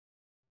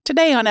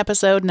Today on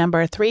episode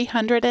number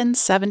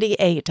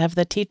 378 of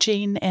the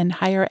Teaching in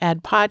Higher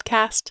Ed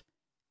podcast,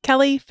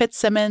 Kelly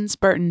Fitzsimmons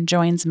Burton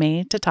joins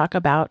me to talk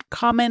about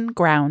Common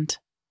Ground.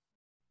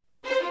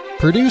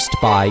 Produced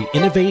by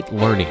Innovate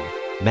Learning,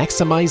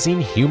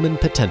 maximizing human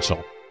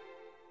potential.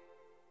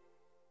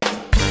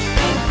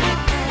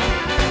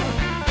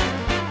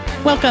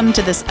 Welcome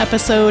to this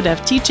episode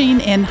of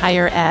Teaching in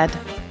Higher Ed.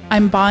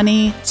 I'm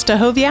Bonnie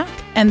Stachowiak,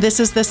 and this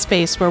is the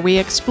space where we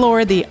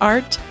explore the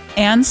art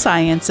and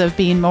science of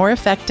being more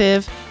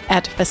effective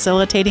at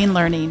facilitating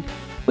learning.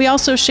 We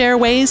also share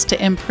ways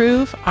to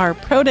improve our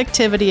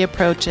productivity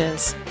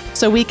approaches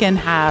so we can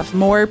have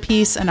more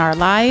peace in our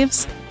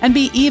lives and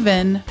be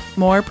even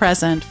more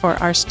present for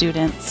our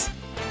students.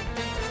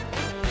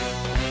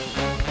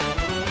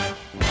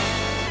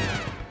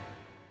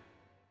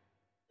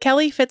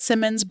 Kelly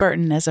Fitzsimmons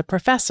Burton is a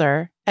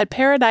professor at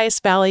Paradise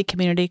Valley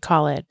Community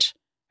College.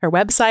 Her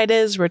website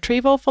is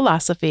Retrieval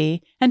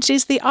Philosophy, and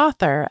she's the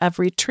author of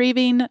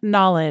Retrieving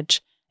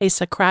Knowledge, a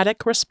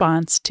Socratic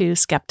Response to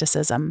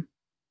Skepticism.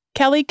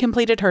 Kelly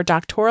completed her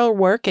doctoral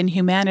work in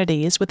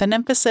humanities with an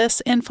emphasis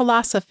in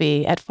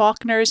philosophy at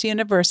Faulkner's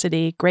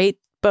University Great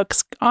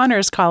Books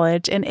Honors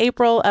College in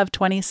April of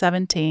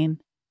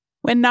 2017.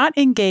 When not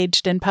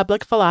engaged in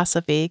public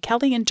philosophy,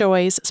 Kelly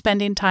enjoys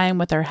spending time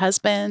with her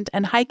husband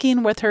and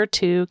hiking with her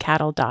 2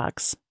 cattle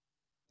dogs.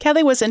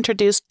 Kelly was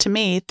introduced to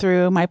me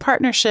through my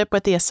partnership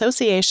with the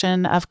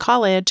Association of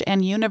College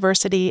and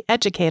University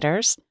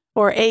Educators,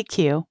 or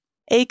ACUE.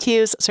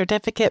 ACUE's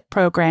certificate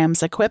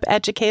programs equip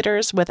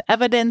educators with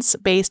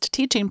evidence-based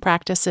teaching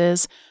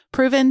practices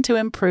proven to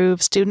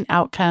improve student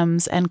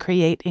outcomes and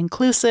create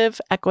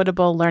inclusive,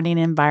 equitable learning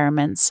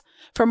environments.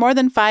 For more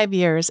than 5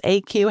 years,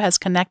 ACUE has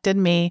connected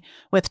me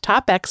with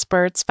top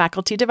experts,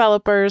 faculty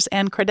developers,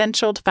 and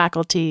credentialed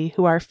faculty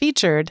who are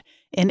featured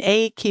in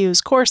ACUE's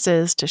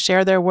courses to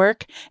share their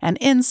work and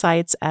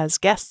insights as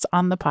guests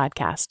on the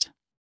podcast.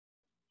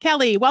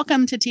 Kelly,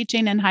 welcome to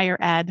Teaching in Higher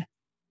Ed.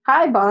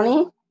 Hi,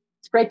 Bonnie.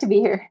 It's great to be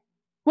here.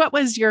 What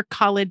was your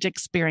college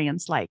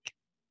experience like?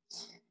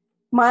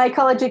 My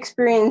college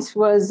experience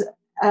was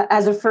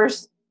as a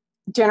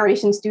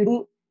first-generation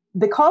student.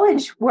 The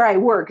college where I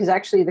work is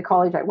actually the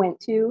college I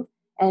went to,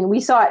 and we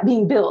saw it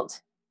being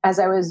built. As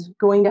I was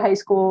going to high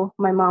school,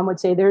 my mom would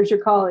say, "There's your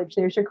college,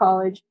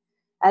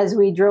 as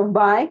we drove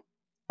by.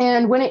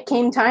 And when it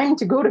came time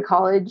to go to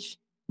college,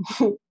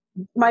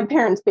 my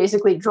parents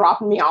basically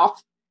dropped me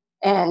off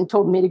and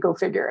told me to go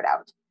figure it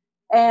out.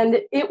 And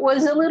it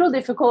was a little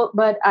difficult,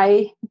 but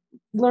I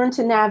learned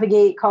to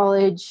navigate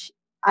college.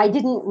 I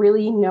didn't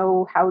really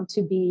know how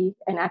to be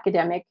an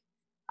academic.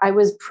 I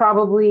was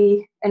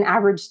probably an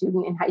average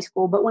student in high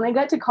school, but when I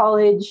got to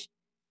college,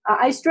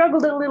 I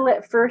struggled a little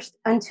at first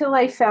until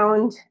I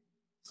found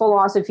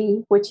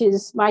philosophy, which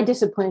is my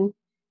discipline.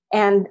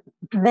 And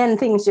then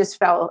things just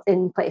fell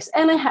in place.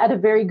 And I had a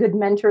very good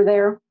mentor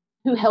there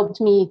who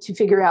helped me to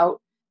figure out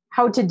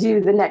how to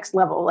do the next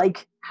level,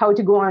 like how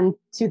to go on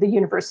to the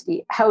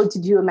university, how to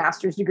do a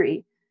master's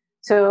degree.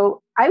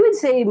 So I would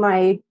say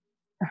my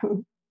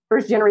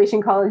first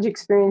generation college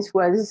experience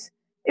was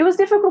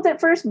difficult at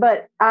first,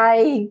 but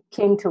I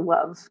came to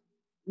love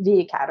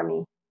the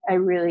academy. I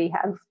really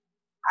have.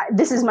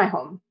 This is my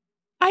home.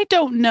 I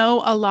don't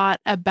know a lot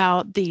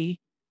about the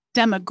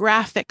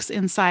demographics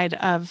inside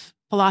of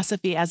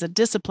philosophy as a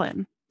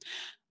discipline,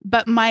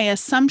 but my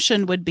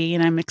assumption would be,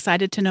 and I'm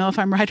excited to know if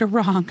I'm right or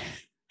wrong,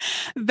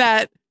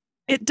 that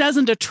it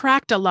doesn't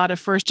attract a lot of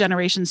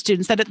first-generation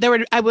students.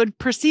 I would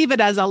perceive it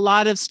as a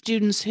lot of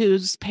students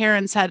whose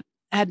parents had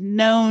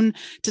known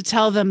to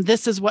tell them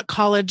this is what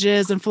college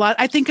is, and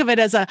I think of it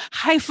as a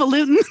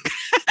highfalutin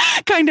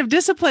kind of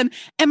discipline.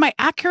 Am I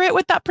accurate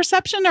with that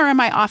perception, or am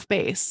I off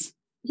base?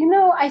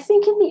 I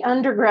think in the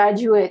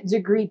undergraduate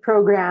degree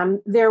program,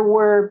 there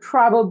were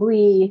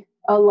probably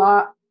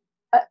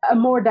a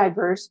more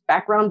diverse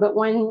background. But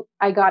when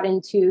I got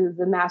into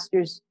the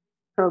master's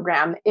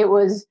program, it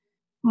was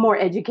more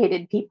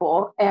educated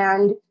people,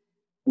 and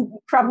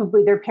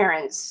probably their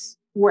parents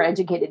were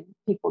educated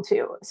people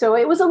too. So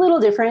it was a little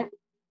different,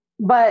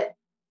 but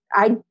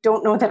I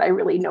don't know that I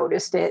really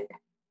noticed it.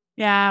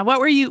 Yeah.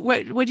 What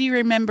do you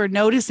remember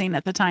noticing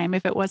at the time?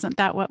 If it wasn't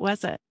that, what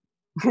was it?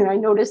 I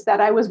noticed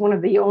that I was one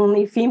of the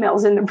only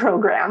females in the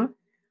program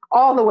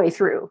all the way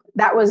through.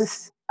 That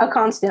was a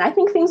constant. I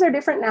think things are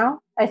different now.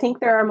 I think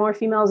there are more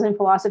females in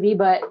philosophy,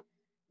 but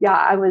yeah,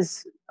 I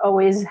was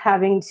always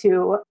having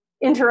to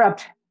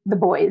interrupt the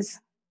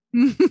boys.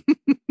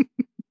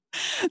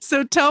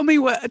 So tell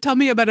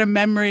me about a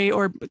memory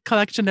or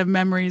collection of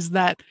memories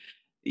that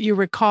you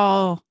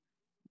recall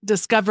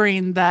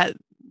discovering that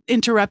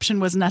interruption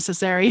was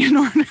necessary in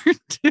order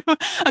to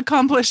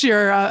accomplish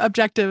your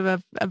objective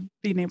of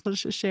being able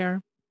to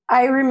share.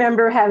 I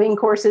remember having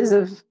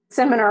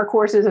seminar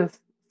courses of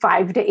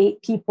 5 to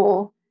 8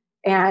 people,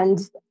 and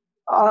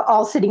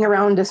all sitting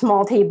around a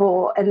small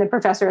table, and the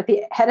professor at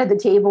the head of the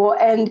table.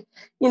 And,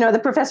 the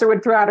professor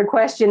would throw out a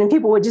question and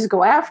people would just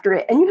go after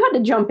it. And you had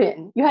to jump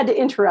in. You had to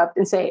interrupt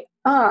and say,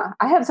 I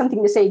have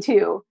something to say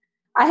too.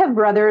 I have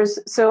brothers,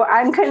 so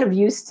I'm kind of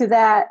used to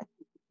that.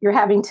 you're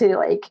having to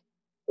like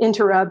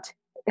interrupt,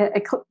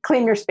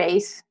 claim your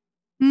space.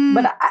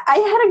 But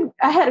I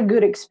had a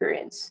good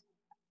experience,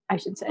 I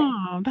should say.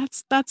 Oh,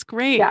 that's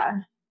great.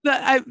 Yeah.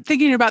 I'm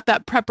thinking about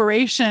that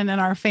preparation and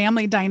our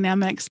family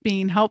dynamics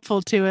being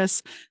helpful to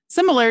us.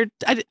 Similar,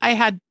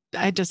 I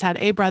just had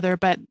a brother,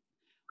 but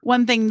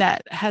one thing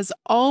that has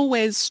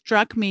always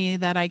struck me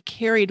that I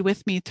carried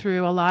with me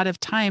through a lot of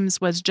times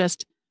was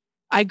just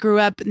I grew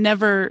up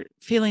never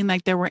feeling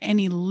like there were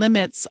any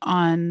limits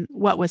on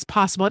what was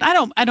possible.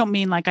 And I don't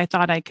mean like I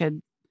thought I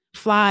could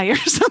fly or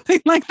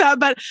something like that,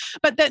 but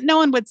that no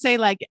one would say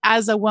like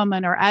as a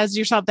woman or as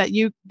yourself that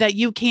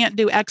you can't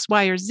do X,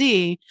 Y, or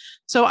Z.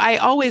 So I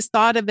always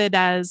thought of it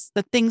as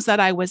the things that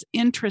I was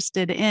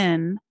interested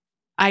in,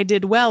 I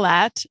did well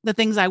at. The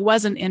things I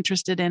wasn't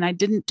interested in, I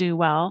didn't do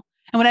well.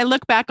 And when I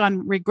look back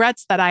on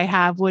regrets that I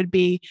have would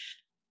be,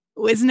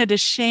 isn't it a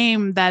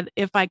shame that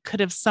if I could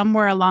have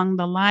somewhere along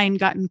the line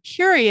gotten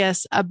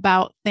curious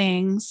about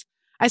things,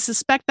 I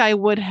suspect I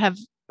would have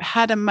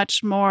had a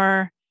much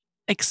more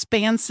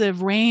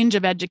expansive range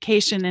of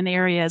education in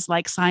areas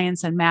like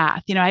science and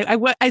math. You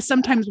know, I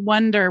sometimes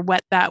wonder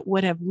what that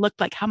would have looked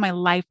like, how my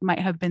life might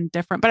have been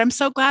different. But I'm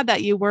so glad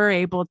that you were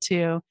able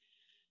to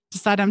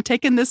decide I'm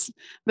taking this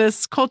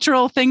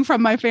cultural thing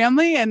from my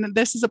family, and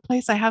this is a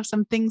place I have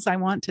some things I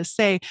want to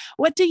say.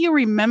 What do you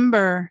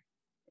remember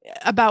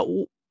about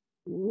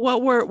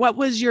what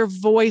was your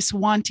voice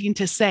wanting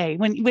to say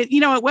when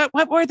you know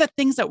what were the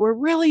things that were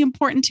really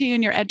important to you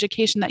in your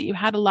education that you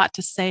had a lot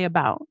to say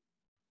about?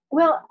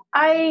 Well,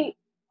 I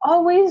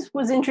always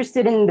was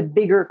interested in the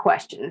bigger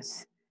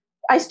questions.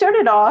 I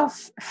started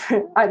off,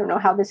 I don't know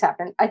how this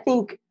happened. I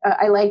think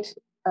I liked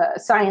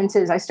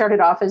sciences. I started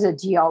off as a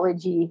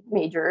geology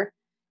major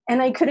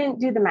and I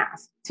couldn't do the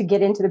math to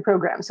get into the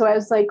program. So I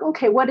was like,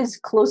 okay, what is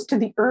close to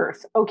the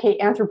earth? Okay,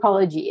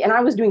 anthropology. And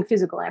I was doing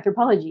physical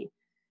anthropology.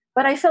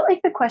 But I felt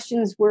like the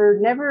questions were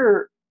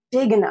never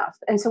big enough.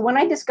 And so when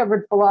I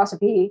discovered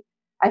philosophy,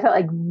 I felt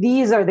like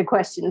these are the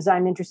questions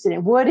I'm interested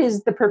in. What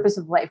is the purpose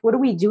of life? What are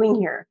we doing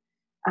here?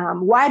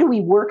 Why do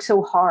we work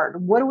so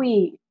hard? What are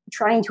we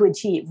trying to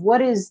achieve?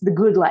 What is the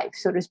good life,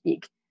 so to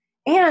speak?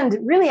 And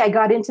really, I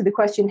got into the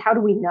question, how do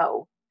we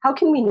know? How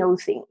can we know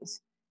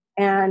things?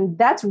 And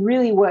that's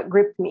really what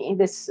gripped me,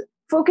 this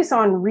focus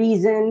on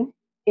reason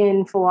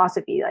in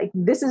philosophy. Like,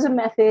 this is a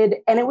method,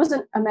 and it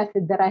wasn't a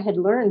method that I had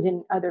learned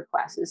in other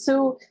classes.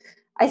 So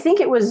I think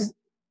it was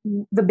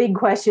the big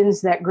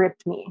questions that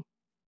gripped me.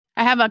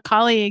 I have a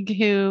colleague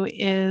who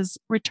is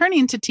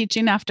returning to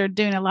teaching after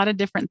doing a lot of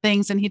different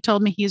things. And he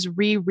told me he's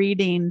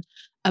rereading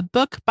a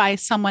book by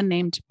someone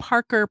named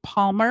Parker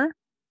Palmer.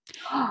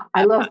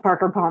 I love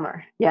Parker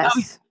Palmer.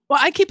 Yes. Well,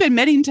 I keep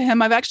admitting to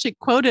him, I've actually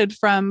quoted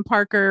from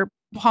Parker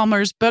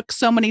Palmer's book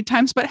so many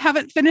times, but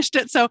haven't finished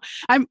it. So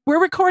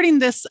we're recording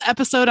this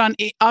episode on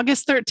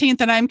August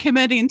 13th, and I'm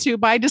committing to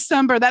by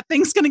December that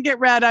thing's going to get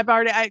read.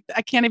 I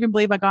can't even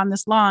believe I've gone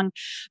this long.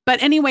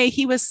 But anyway,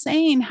 he was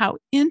saying how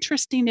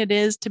interesting it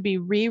is to be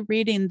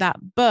rereading that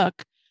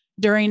book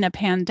during a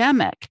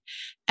pandemic.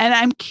 And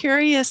I'm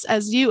curious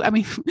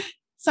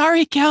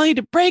sorry, Kelly,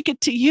 to break it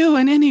to you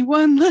and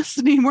anyone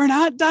listening, we're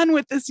not done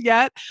with this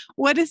yet.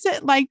 What is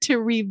it like to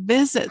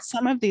revisit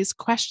some of these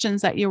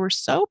questions that you were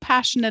so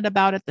passionate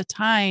about at the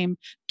time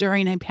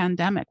during a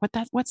pandemic?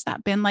 What's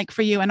that been like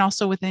for you and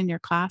also within your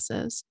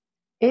classes?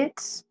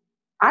 It's,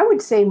 I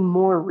would say,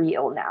 more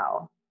real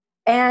now.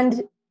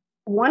 And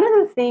one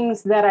of the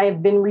things that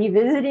I've been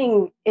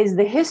revisiting is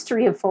the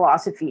history of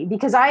philosophy,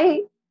 because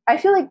I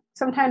feel like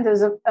sometimes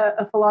as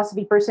a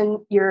philosophy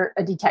person, you're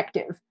a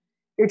detective.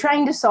 You're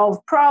trying to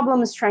solve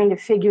problems, trying to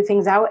figure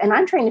things out. And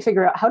I'm trying to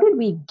figure out, how did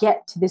we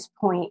get to this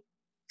point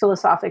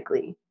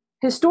philosophically,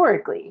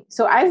 historically?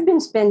 So I've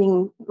been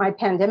spending my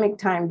pandemic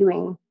time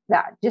doing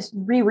that, just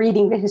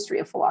rereading the history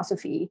of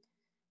philosophy,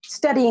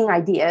 studying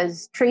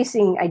ideas,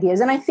 tracing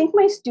ideas. And I think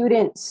my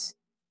students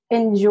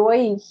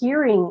enjoy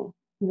hearing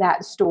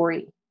that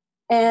story.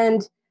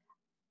 And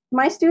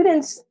my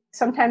students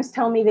sometimes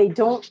tell me they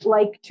don't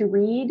like to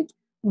read,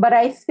 but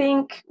I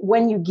think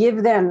when you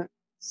give them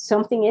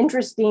something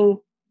interesting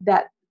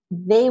that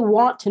they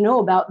want to know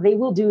about, they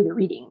will do the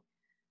reading.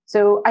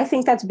 So I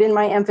think that's been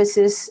my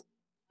emphasis,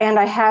 and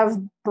I have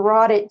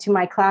brought it to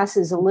my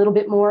classes a little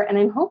bit more, and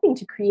I'm hoping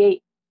to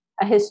create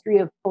a history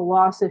of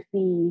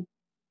philosophy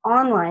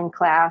online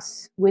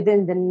class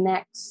within the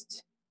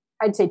next,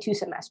 I'd say, 2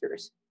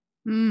 semesters.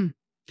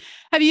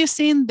 Have you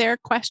seen their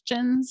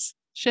questions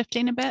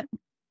shifting a bit?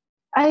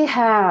 I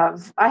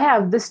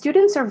have. The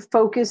students are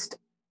focused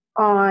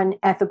on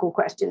ethical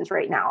questions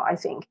right now, I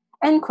think,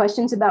 and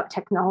questions about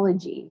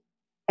technology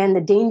and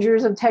the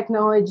dangers of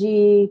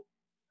technology.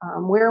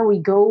 Where are we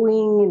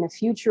going in the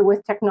future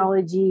with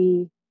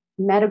technology?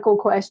 Medical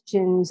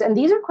questions. And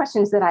these are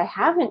questions that I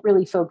haven't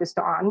really focused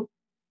on,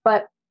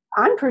 but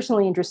I'm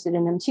personally interested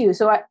in them too.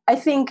 So I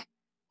think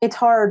it's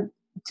hard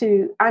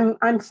to,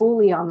 I'm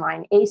fully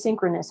online,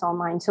 asynchronous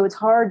online. So it's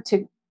hard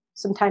to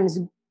sometimes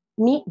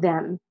meet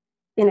them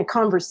in a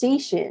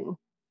conversation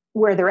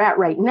where they're at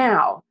right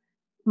now.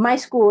 my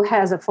school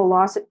has a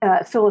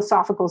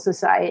philosophical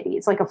society.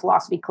 It's like a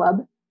philosophy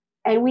club.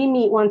 And we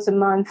meet once a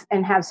month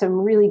and have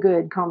some really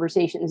good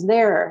conversations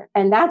there.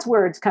 And that's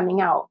where it's coming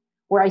out,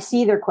 where I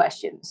see their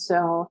questions.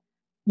 So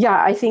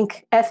yeah, I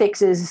think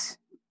ethics is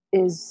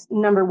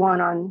number one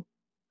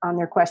on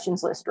their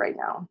questions list right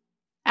now.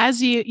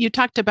 As you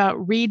talked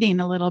about reading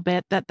a little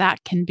bit,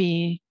 that can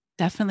be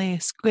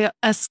definitely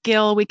a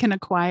skill we can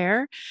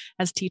acquire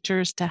as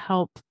teachers to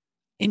help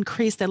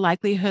increase the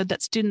likelihood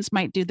that students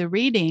might do the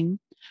reading.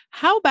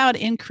 How about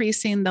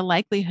increasing the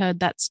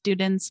likelihood that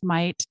students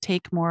might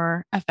take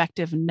more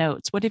effective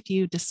notes? What have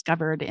you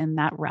discovered in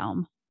that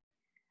realm?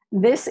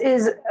 This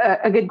is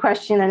a good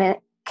question, and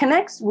it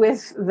connects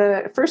with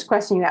the first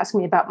question you asked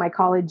me about my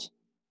college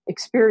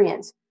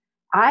experience.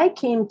 I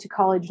came to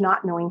college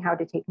not knowing how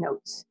to take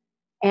notes,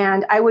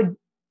 and I would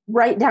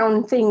write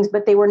down things,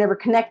 but they were never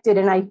connected,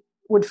 and I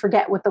would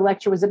forget what the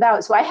lecture was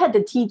about. So I had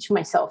to teach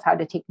myself how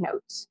to take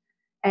notes,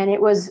 and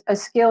it was a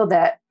skill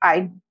that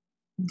I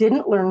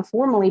didn't learn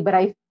formally, but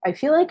I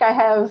feel like I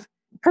have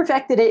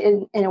perfected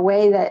it in a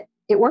way that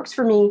it works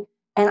for me.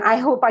 And I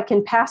hope I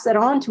can pass that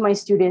on to my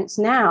students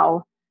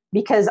now,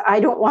 because I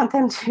don't want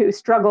them to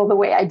struggle the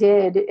way I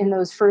did in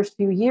those first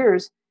few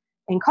years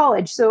in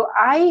college. So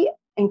I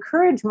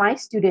encourage my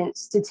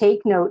students to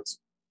take notes.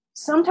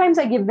 Sometimes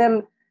I give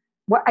them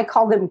what I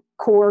call them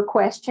core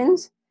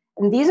questions.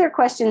 And these are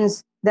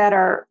questions that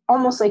are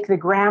almost like the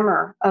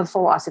grammar of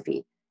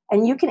philosophy.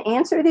 And you can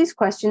answer these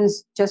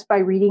questions just by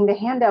reading the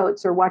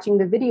handouts or watching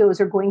the videos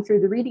or going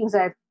through the readings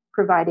I've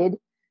provided.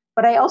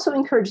 But I also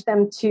encourage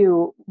them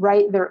to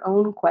write their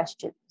own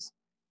questions.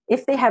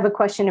 If they have a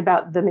question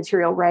about the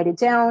material, write it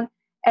down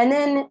and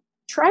then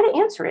try to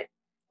answer it.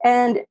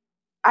 And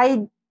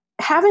I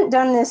haven't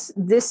done this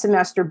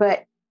semester,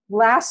 but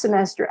last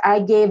semester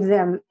I gave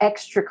them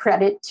extra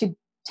credit to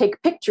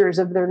take pictures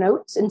of their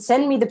notes and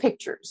send me the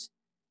pictures.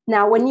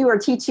 Now, when you are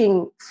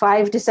teaching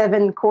 5 to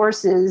 7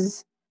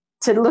 courses,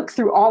 to look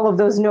through all of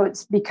those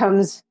notes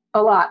becomes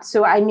a lot.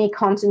 So I may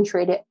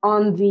concentrate it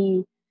on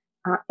the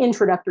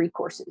introductory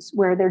courses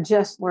where they're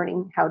just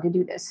learning how to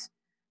do this.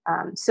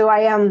 So I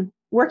am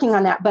working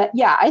on that. But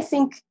yeah, I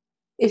think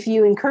if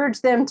you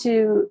encourage them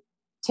to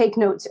take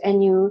notes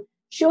and you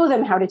show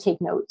them how to take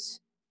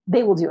notes,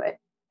 they will do it.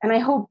 And I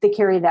hope they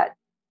carry that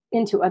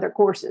into other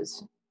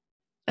courses.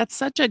 That's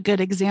such a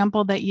good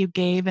example that you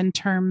gave in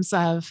terms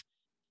of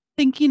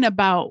thinking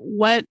about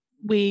what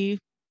we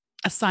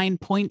assign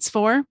points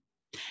for.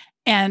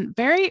 And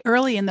very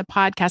early in the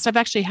podcast, I've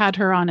actually had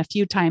her on a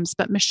few times,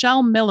 but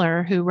Michelle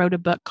Miller, who wrote a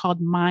book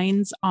called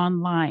Minds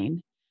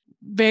Online,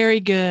 very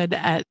good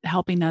at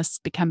helping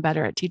us become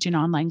better at teaching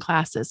online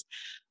classes.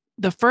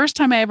 The first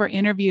time I ever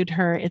interviewed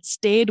her, it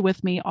stayed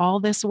with me all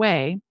this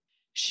way.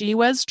 She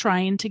was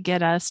trying to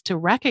get us to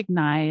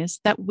recognize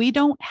that we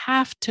don't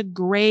have to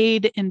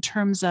grade in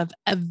terms of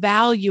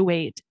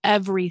evaluate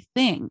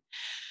everything.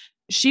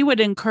 She would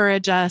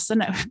encourage us,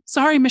 and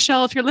sorry,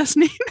 Michelle, if you're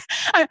listening,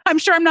 I'm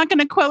sure I'm not going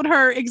to quote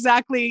her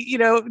exactly,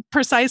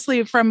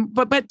 precisely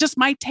but just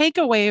my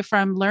takeaway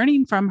from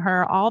learning from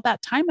her all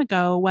that time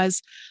ago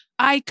was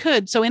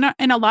so in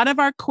a lot of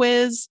our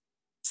quiz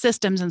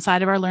systems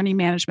inside of our learning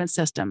management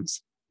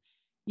systems,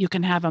 you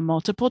can have a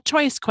multiple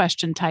choice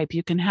question type.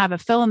 You can have a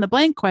fill in the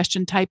blank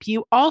question type.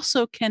 You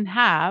also can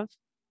have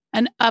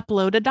an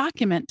upload a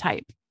document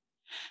type.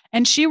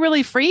 And she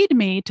really freed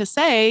me to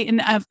say,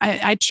 and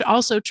I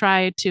also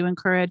try to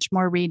encourage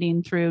more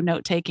reading through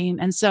note taking.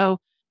 And so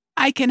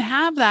I can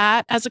have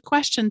that as a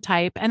question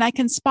type and I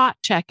can spot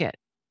check it.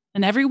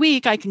 And every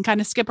week I can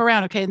kind of skip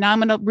around. Okay, now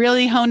I'm going to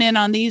really hone in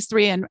on these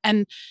 3.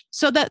 And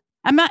so that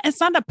it's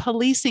not a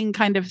policing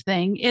kind of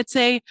thing.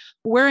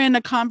 We're in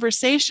a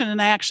conversation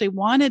and I actually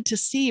wanted to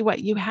see what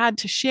you had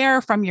to share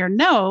from your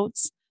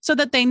notes so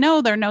that they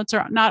know their notes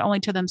are not only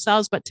to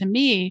themselves, but to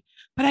me.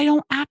 But I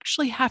don't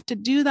actually have to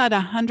do that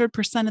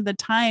 100% of the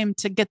time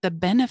to get the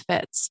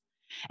benefits.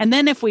 And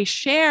then if we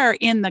share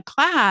in the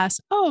class,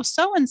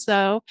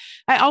 so-and-so,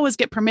 I always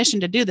get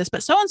permission to do this,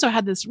 but so-and-so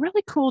had this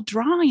really cool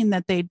drawing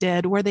that they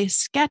did where they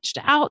sketched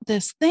out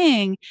this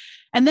thing.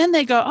 And then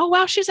they go, oh,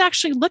 wow, she's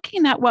actually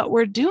looking at what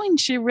we're doing.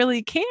 She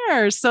really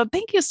cares. So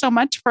thank you so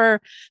much for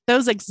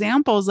those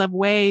examples of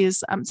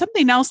ways.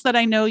 Something else that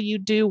I know you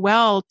do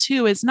well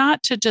too is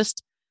not to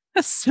just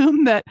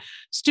assume that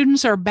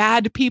students are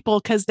bad people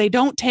because they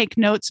don't take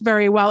notes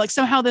very well. Like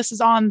somehow this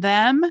is on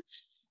them.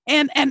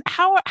 And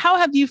how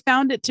have you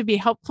found it to be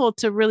helpful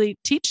to really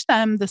teach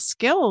them the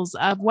skills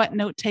of what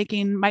note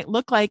taking might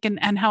look like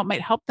and how it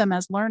might help them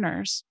as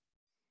learners?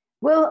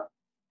 Well,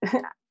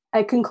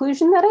 a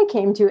conclusion that I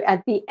came to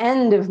at the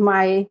end of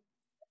my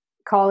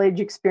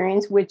college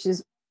experience, which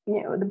is,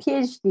 the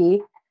PhD,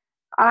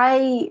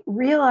 I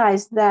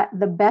realized that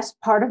the best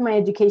part of my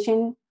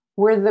education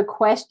were the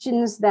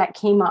questions that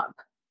came up.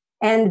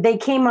 And they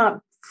came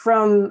up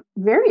from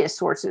various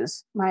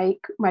sources, my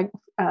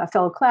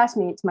fellow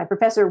classmates, my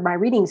professor, my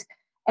readings.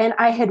 And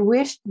I had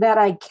wished that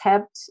I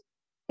kept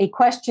a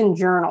question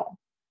journal.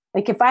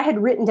 Like if I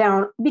had written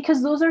down,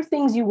 because those are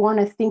things you want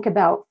to think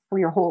about for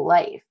your whole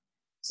life.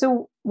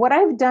 So what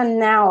I've done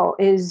now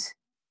is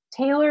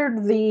tailored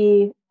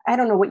I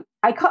don't know what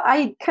I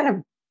kind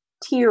of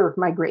tier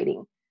my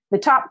grading. The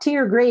top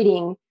tier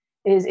grading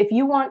is if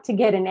you want to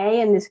get an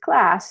A in this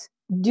class,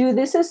 do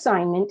this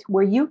assignment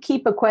where you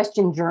keep a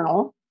question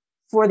journal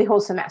for the whole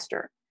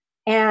semester.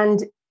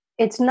 And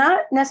it's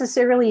not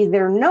necessarily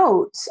their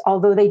notes,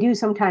 although they do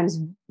sometimes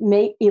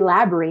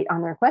elaborate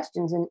on their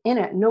questions in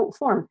a note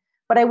form.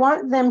 But I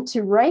want them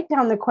to write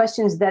down the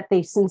questions that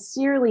they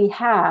sincerely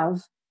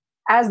have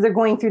as they're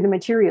going through the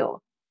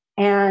material.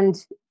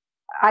 And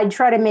I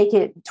try to make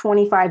it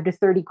 25 to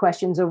 30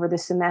 questions over the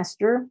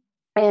semester.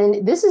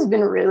 And this has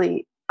been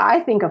really,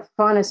 I think, a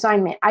fun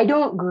assignment. I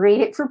don't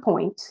grade it for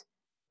points.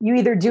 You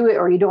either do it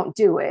or you don't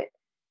do it.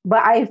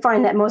 But I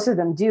find that most of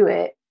them do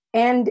it.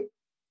 And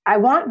I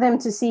want them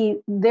to see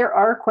there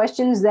are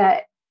questions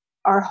that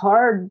are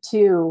hard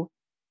to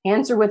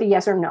answer with a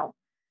yes or no.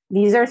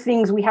 These are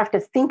things we have to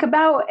think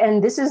about.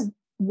 And this is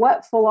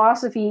what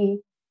philosophy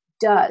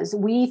does.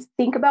 We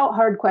think about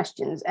hard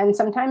questions, and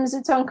sometimes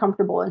it's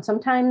uncomfortable, and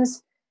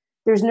sometimes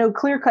there's no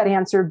clear-cut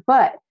answer,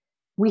 but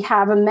we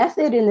have a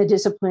method in the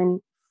discipline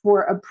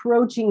for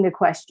approaching the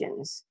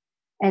questions.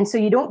 And so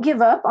you don't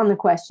give up on the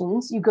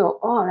questions. You go,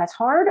 oh, that's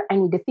hard. I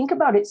need to think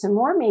about it some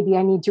more. Maybe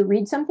I need to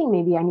read something.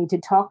 Maybe I need to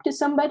talk to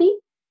somebody.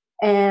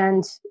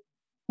 And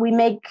we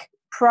make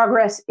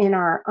progress in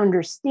our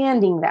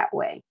understanding that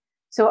way.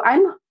 So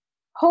I'm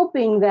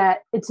hoping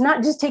that it's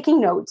not just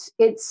taking notes,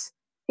 it's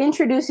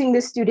introducing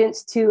the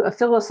students to a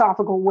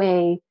philosophical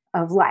way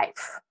of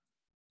life.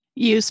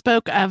 You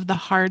spoke of the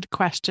hard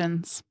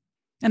questions,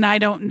 and I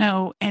don't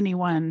know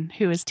anyone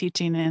who is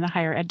teaching in a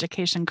higher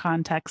education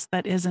context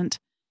that isn't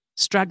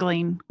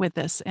struggling with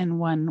this in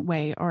one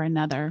way or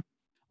another.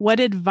 What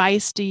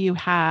advice do you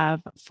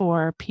have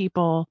for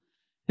people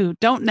who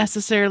don't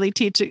necessarily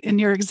teach in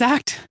your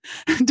exact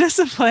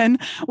discipline?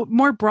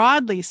 More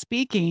broadly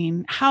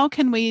speaking, how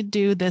can we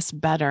do this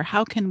better?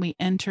 How can we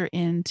enter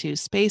into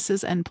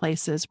spaces and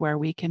places where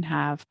we can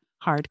have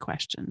hard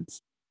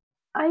questions?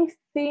 I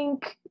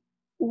think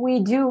we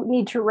do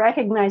need to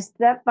recognize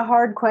that the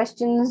hard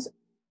questions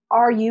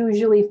are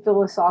usually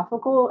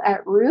philosophical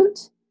at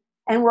root,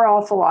 and we're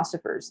all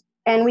philosophers.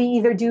 And we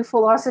either do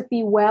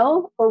philosophy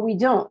well or we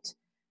don't.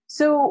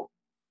 So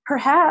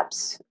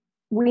perhaps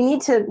we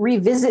need to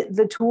revisit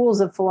the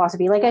tools of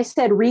philosophy. Like I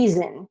said,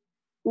 reason.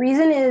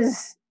 Reason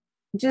is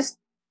just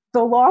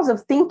the laws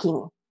of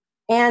thinking.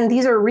 And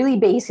these are really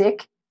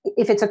basic.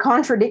 If it's a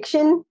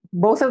contradiction,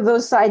 both of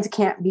those sides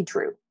can't be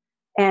true.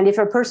 And if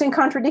a person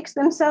contradicts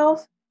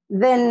themselves,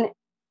 then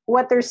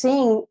what they're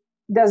saying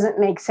doesn't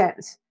make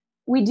sense.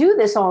 We do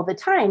this all the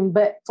time,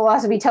 but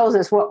philosophy tells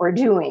us what we're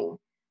doing.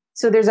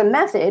 So there's a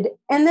method.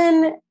 And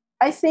then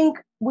I think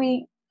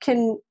we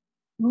can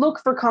look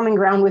for common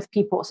ground with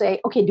people. Say,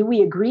 okay, do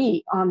we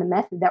agree on the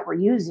method that we're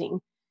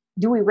using?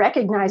 Do we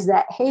recognize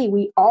that, hey,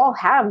 we all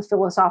have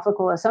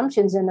philosophical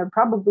assumptions and they're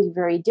probably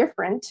very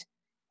different.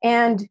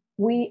 And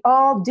we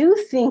all do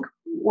think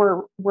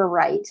we're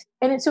right.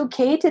 And it's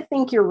okay to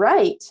think you're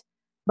right.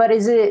 But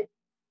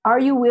are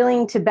you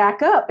willing to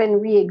back up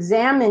and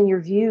re-examine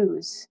your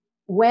views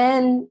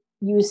when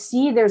you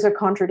see there's a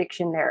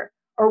contradiction there?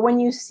 Or when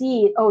you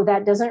see, oh,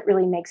 that doesn't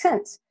really make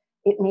sense.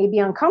 It may be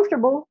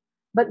uncomfortable,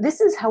 but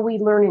this is how we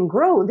learn and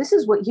grow. This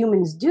is what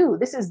humans do.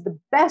 This is the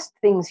best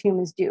things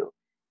humans do.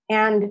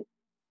 And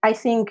I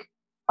think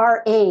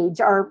our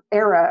age, our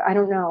era, I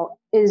don't know,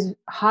 is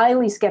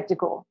highly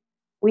skeptical.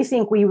 We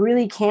think we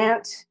really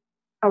can't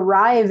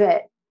arrive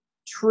at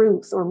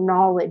truth or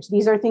knowledge.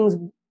 These are things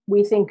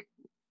we think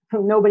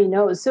nobody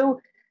knows. So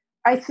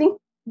I think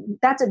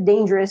that's a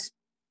dangerous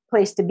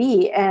place to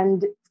be.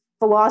 And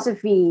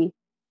philosophy,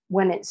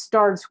 when it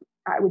starts,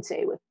 I would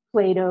say, with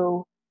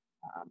Plato,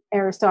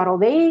 Aristotle,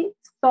 they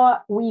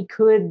thought we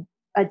could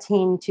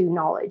attain to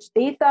knowledge.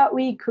 They thought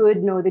we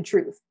could know the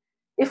truth.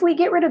 If we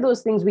get rid of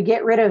those things, we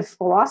get rid of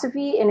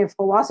philosophy. And if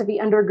philosophy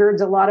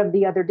undergirds a lot of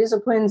the other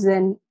disciplines,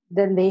 then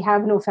they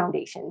have no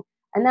foundation.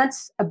 And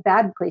that's a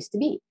bad place to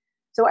be.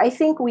 So I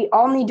think we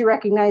all need to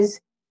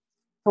recognize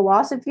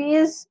philosophy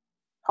is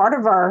part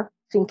of our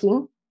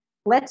thinking.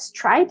 Let's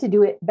try to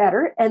do it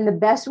better. And the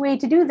best way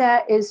to do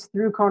that is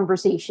through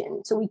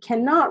conversation. So we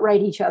cannot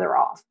write each other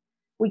off.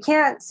 We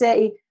can't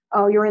say,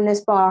 oh, you're in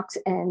this box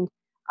and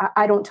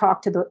I don't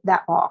talk to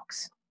that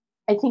box.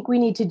 I think we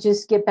need to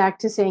just get back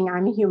to saying,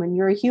 I'm a human.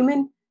 You're a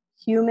human.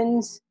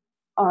 Humans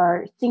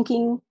are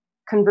thinking,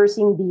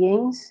 conversing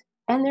beings.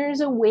 And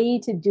there's a way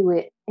to do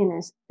it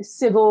in a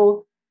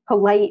civil,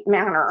 polite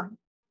manner.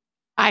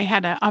 I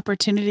had an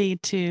opportunity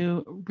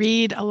to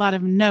read a lot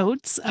of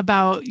notes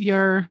about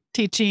your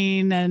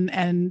teaching.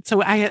 And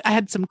so I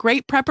had some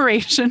great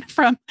preparation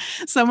from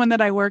someone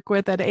that I work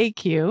with at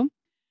ACUE.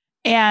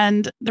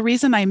 And the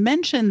reason I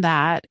mention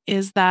that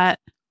is that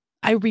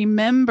I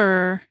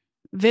remember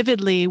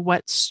vividly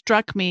what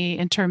struck me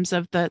in terms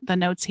of the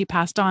notes he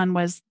passed on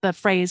was the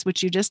phrase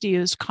which you just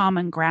used,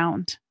 common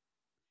ground.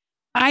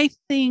 I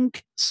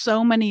think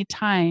so many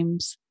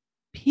times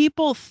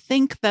people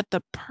think that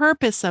the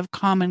purpose of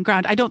common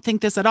ground, I don't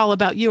think this at all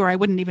about you, or I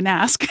wouldn't even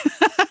ask,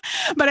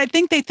 but I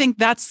think they think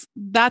that's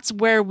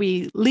where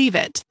we leave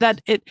it,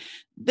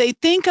 they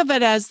think of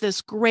it as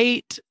this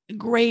great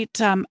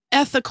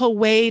ethical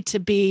way to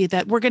be,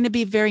 that we're going to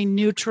be very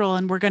neutral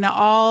and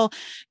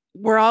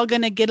we're all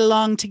going to get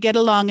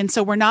along. And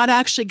so we're not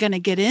actually going to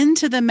get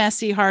into the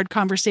messy, hard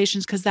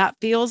conversations because that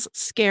feels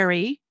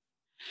scary.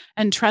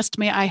 And trust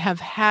me, I have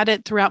had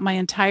it throughout my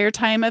entire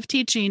time of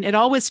teaching. It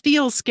always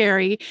feels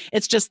scary.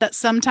 It's just that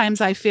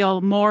sometimes I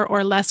feel more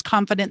or less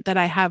confident that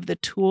I have the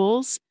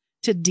tools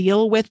to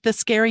deal with the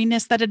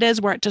scariness that it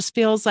is, where it just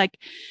feels like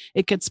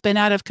it could spin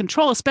out of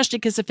control, especially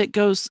because if it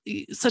goes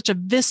such a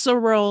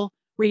visceral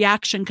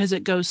reaction, because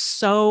it goes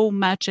so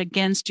much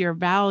against your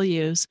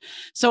values.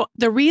 So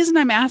the reason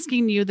I'm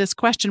asking you this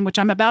question, which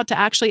I'm about to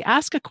actually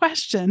ask a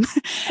question,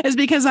 is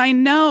because I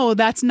know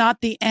that's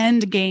not the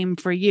end game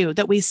for you,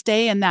 that we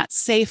stay in that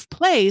safe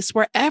place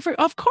where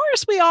of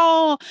course we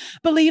all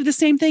believe the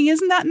same thing.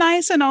 Isn't that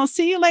nice? And I'll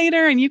see you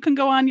later and you can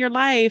go on your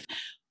life.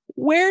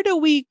 Where do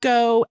we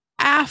go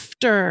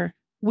after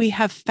we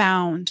have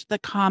found the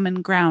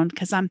common ground?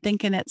 Because I'm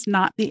thinking it's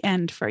not the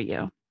end for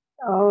you.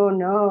 Oh,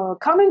 no.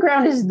 Common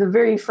ground is the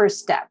very first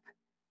step.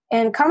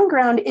 And common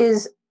ground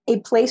is a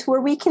place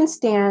where we can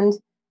stand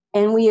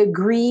and we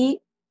agree.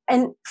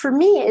 And for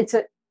me, it's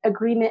an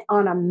agreement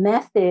on a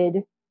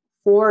method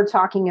for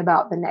talking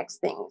about the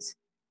next things.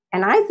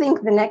 And I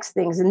think the next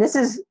things, and this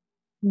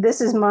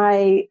is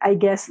my, I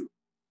guess,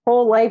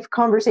 whole life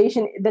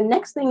conversation. The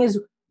next thing is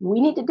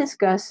we need to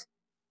discuss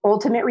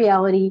ultimate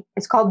reality.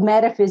 It's called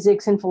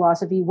metaphysics in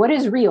philosophy. What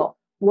is real?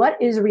 What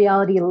is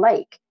reality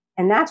like?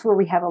 And that's where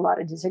we have a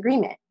lot of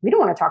disagreement. We don't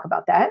want to talk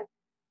about that.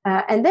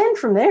 And then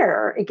from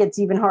there, it gets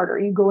even harder.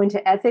 You go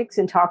into ethics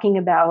and talking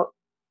about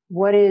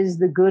what is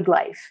the good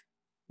life?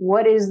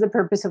 What is the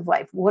purpose of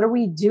life? What are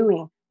we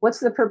doing? What's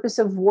the purpose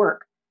of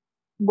work?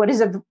 What is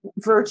a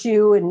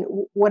virtue and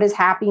what is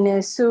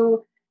happiness?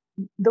 So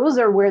those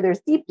are where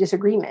there's deep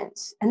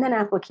disagreements. And then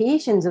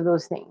applications of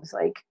those things,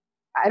 like,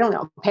 I don't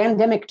know,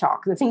 pandemic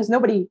talk, the things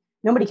nobody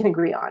can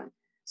agree on.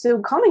 So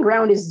common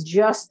ground is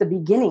just the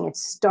beginning.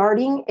 It's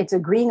starting, it's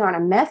agreeing on a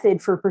method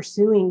for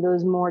pursuing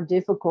those more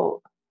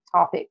difficult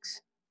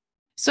topics.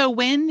 So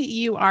when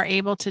you are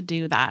able to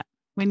do that,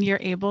 when you're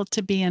able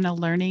to be in a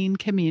learning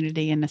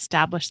community and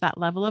establish that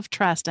level of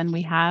trust, and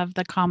we have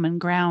the common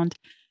ground,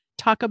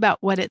 talk about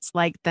what it's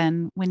like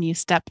then when you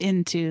step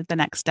into the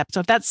next step.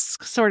 So if that's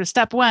sort of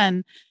step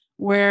one,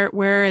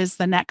 where is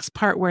the next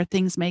part where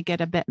things may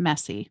get a bit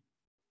messy?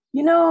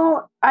 You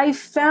know, I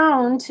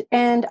found,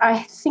 and I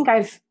think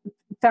I've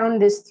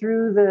found this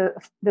through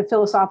the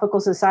Philosophical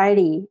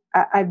Society.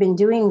 I've been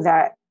doing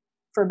that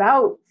for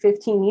about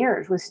 15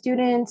 years with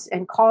students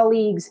and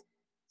colleagues.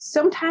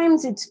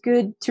 Sometimes it's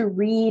good to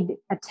read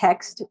a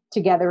text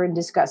together and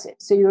discuss it.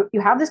 So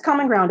you have this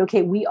common ground.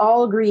 Okay, we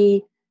all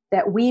agree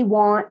that we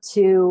want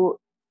to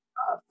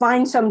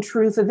find some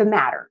truth of the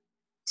matter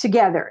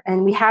together,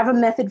 and we have a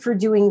method for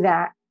doing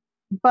that,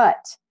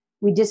 but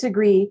we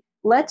disagree.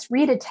 Let's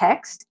read a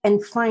text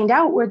and find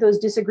out where those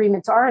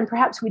disagreements are. And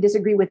perhaps we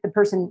disagree with the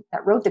person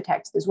that wrote the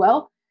text as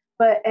well,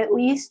 but at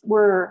least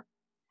we're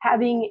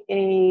having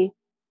an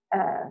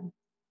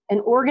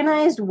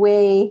organized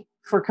way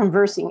for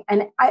conversing.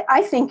 And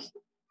I think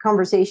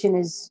conversation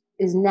is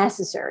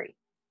necessary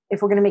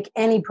if we're going to make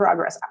any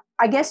progress.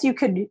 I guess you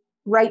could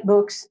write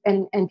books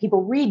and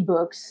people read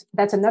books.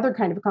 That's another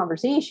kind of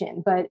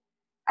conversation. But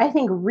I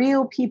think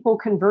real people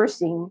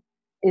conversing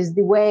is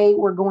the way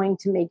we're going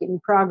to make any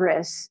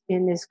progress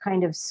in this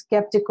kind of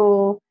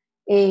skeptical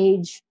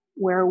age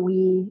where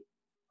we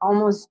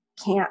almost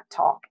can't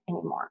talk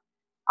anymore.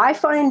 I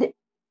find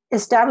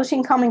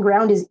establishing common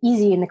ground is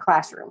easy in the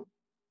classroom.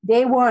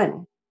 Day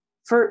one,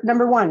 for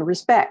number one,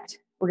 respect.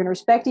 We're going to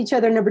respect each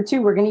other. Number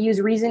two, we're going to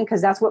use reason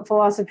because that's what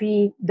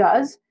philosophy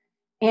does.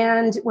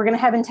 And we're going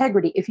to have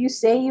integrity. If you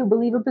say you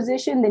believe a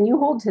position, then you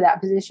hold to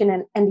that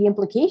position and the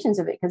implications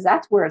of it, because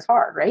that's where it's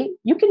hard, right?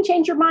 You can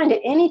change your mind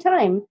at any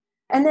time.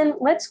 And then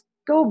let's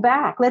go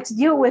back. Let's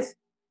deal with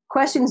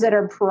questions that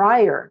are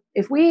prior.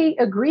 If we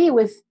agree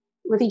with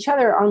each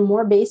other on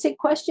more basic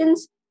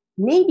questions,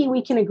 maybe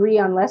we can agree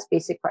on less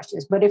basic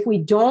questions. But if we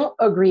don't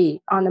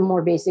agree on the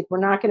more basic, we're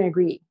not going to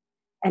agree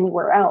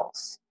anywhere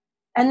else.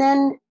 And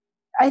then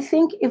I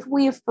think if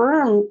we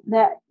affirm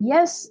that,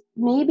 yes,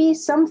 maybe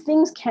some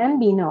things can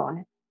be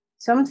known,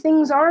 some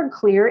things are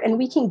clear, and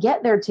we can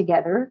get there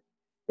together,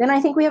 then I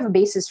think we have a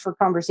basis for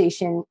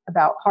conversation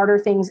about harder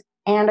things.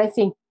 And I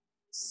think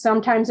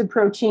sometimes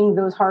approaching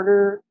those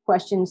harder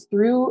questions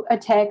through a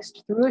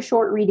text, through a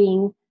short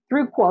reading,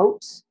 through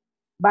quotes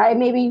by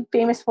maybe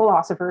famous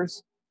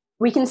philosophers,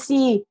 we can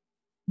see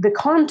the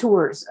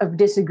contours of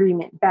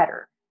disagreement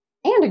better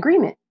and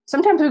agreement.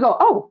 Sometimes we go,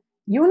 oh,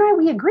 you and I,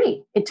 we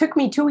agree. It took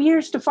me 2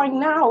 years to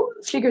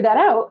figure that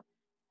out.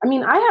 I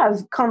mean, I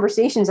have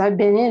conversations I've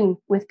been in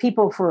with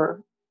people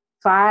for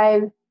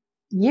 5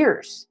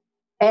 years,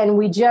 and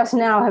we just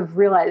now have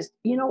realized,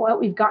 you know what,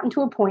 we've gotten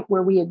to a point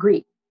where we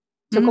agree.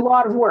 Took a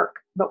lot of work,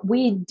 but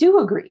we do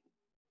agree.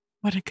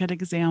 What a good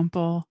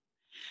example.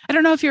 I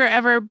don't know if you're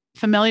ever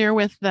familiar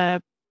with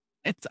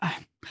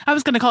I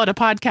was going to call it a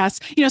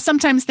podcast.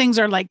 Sometimes things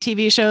are like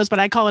TV shows, but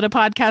I call it a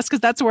podcast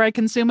because that's where I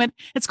consume it.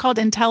 It's called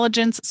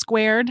Intelligence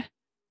Squared.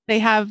 They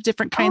have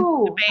different kinds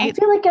of I debates.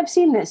 feel like I've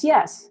seen this.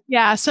 Yes.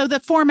 Yeah. So the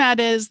format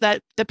is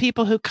that the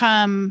people who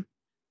come,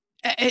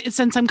 it's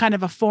in some kind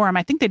of a forum.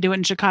 I think they do it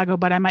in Chicago,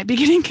 but I might be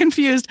getting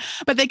confused.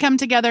 But they come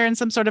together in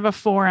some sort of a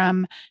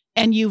forum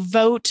and you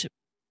vote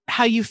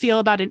how you feel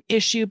about an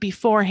issue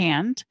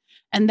beforehand.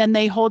 And then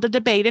they hold a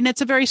debate, and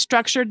it's a very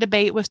structured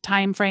debate with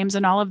timeframes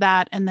and all of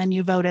that. And then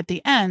you vote at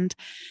the end.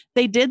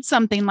 They did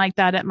something like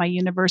that at my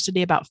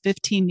university about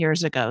 15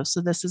 years ago.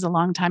 So this is a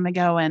long time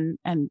ago, and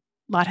a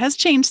lot has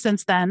changed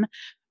since then.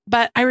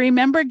 But I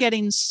remember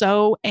getting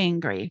so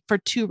angry for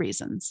two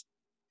reasons.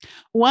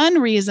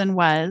 One reason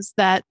was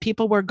that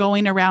people were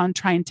going around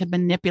trying to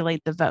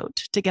manipulate the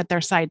vote to get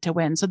their side to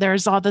win. So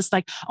there's all this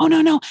like, oh,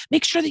 no,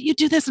 make sure that you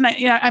do this.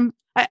 And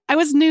I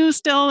was new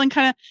still and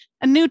kind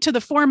of new to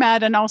the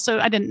format. And also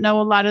I didn't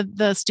know a lot of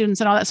the students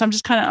and all that. So I'm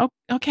just kind of,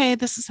 okay,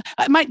 this is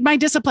my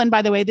discipline,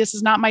 by the way. This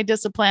is not my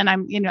discipline.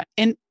 I'm,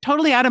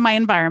 totally out of my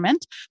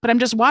environment, but I'm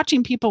just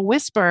watching people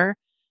whisper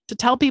to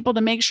tell people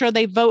to make sure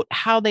they vote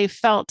how they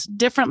felt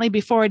differently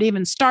before it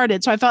even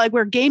started. So I felt like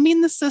we're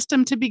gaming the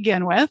system to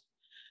begin with.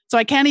 So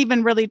I can't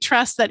even really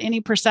trust that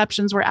any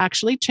perceptions were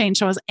actually changed.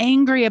 So I was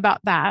angry about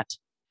that.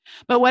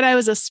 But what I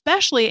was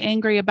especially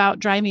angry about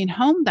driving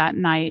home that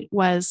night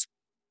was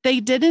they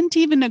didn't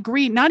even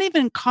agree, not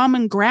even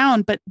common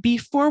ground, but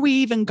before we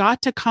even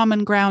got to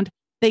common ground,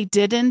 they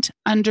didn't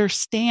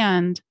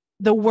understand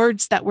the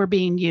words that were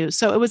being used.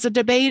 So it was a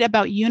debate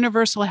about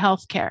universal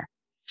health care.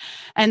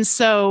 And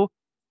so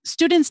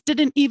students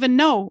didn't even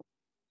know.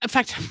 In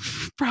fact,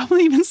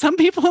 probably even some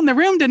people in the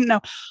room didn't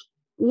know.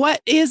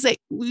 What is it?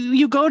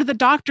 You go to the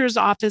doctor's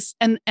office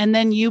and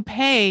then you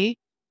pay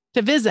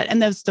to visit. And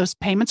those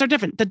payments are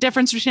different. The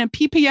difference between a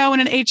PPO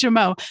and an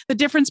HMO, the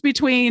difference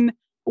between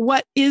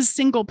what is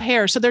single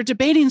payer. So they're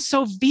debating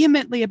so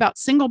vehemently about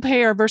single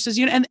payer versus,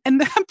 and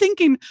I'm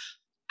thinking,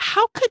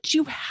 how could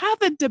you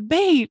have a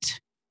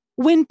debate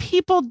when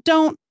people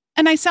don't,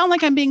 and I sound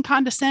like I'm being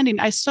condescending.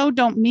 I so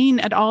don't mean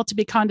at all to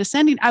be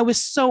condescending. I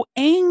was so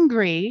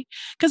angry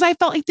because I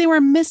felt like they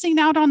were missing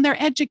out on their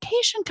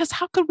education, because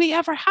how could we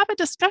ever have a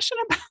discussion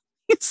about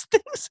these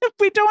things if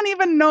we don't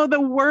even know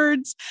the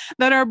words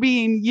that are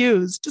being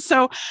used?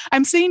 So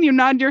I'm seeing you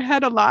nod your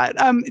head a lot.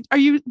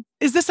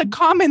 Is this a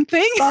common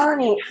thing?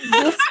 Barney,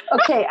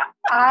 okay.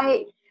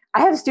 I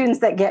have students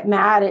that get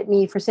mad at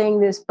me for saying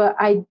this, but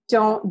I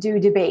don't do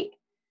debate.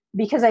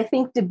 Because I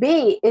think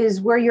debate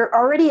is where you're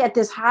already at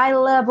this high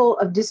level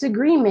of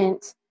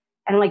disagreement.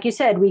 And like you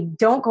said, we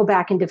don't go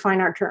back and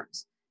define our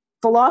terms.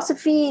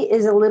 Philosophy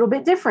is a little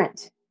bit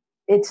different.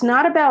 It's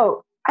not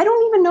about, I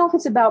don't even know if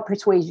it's about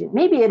persuasion.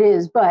 Maybe it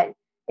is, but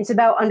it's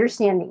about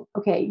understanding.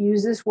 Okay,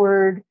 use this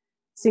word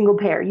single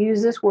payer,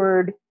 use this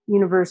word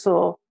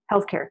universal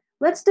healthcare.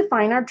 Let's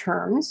define our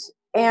terms.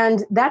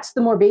 And that's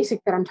the more basic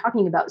that I'm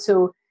talking about.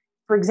 So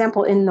for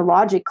example, in the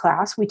logic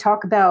class, we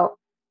talk about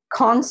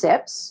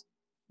concepts,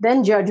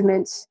 then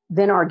judgments,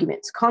 then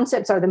arguments.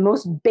 Concepts are the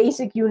most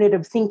basic unit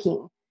of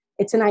thinking.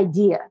 It's an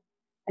idea,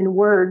 and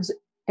words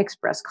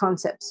express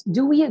concepts.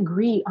 Do we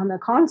agree on the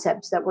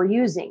concepts that we're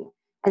using?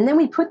 And then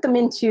we put them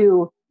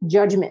into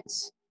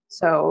judgments.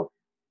 So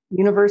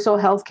universal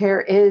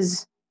healthcare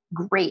is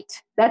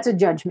great. That's a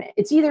judgment.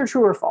 It's either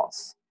true or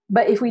false.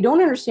 But if we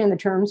don't understand the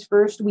terms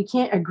first, we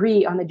can't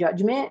agree on the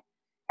judgment.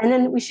 And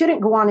then we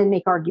shouldn't go on and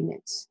make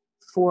arguments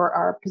for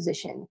our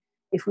position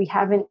if we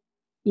haven't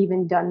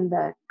even done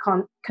the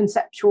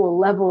conceptual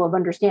level of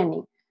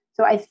understanding.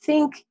 So I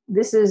think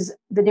this is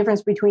the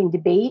difference between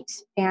debate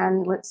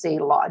and, let's say,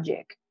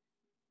 logic.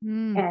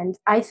 And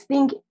I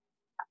think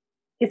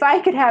if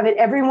I could have it,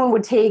 everyone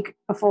would take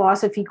a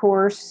philosophy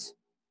course,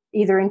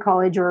 either in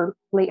college or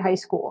late high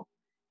school,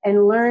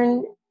 and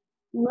learn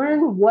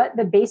what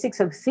the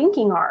basics of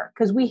thinking are,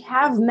 because we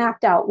have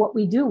mapped out what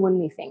we do when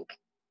we think.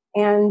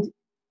 And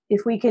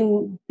if we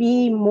can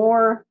be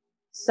more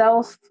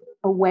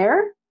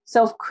self-aware,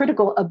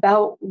 self-critical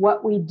about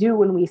what we do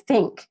when we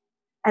think.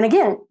 And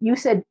again, you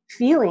said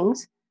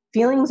feelings.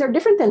 Feelings are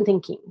different than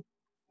thinking.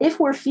 If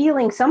we're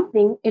feeling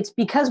something, it's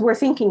because we're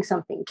thinking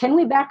something. Can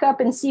we back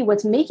up and see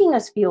what's making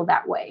us feel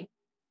that way?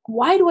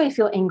 Why do I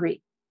feel angry?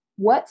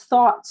 What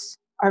thoughts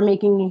are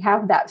making me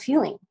have that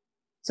feeling?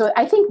 So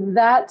I think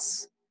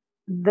that's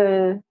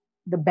the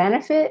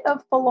benefit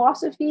of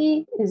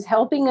philosophy, is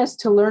helping us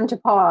to learn to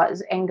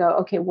pause and go,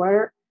 okay, what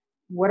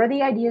are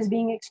the ideas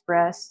being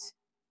expressed?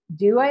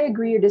 Do I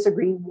agree or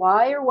disagree?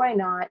 Why or why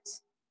not?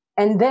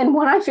 And then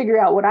when I figure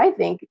out what I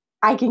think,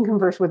 I can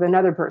converse with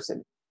another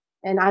person.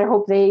 And I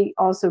hope they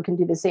also can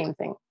do the same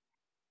thing.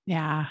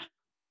 Yeah.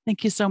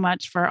 Thank you so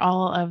much for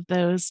all of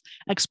those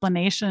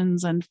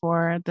explanations and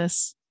for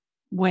this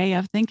way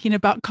of thinking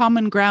about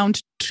common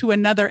ground to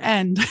another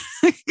end.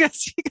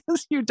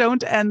 because you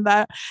don't end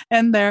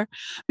there.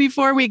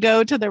 Before we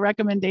go to the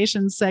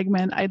recommendations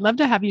segment, I'd love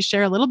to have you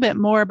share a little bit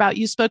more about,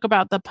 you spoke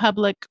about the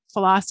Public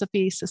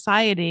Philosophy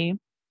Society,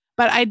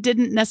 but I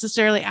didn't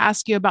necessarily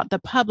ask you about the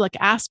public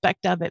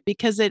aspect of it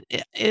because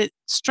it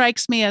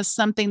strikes me as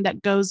something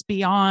that goes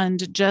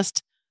beyond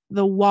just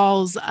the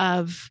walls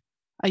of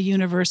a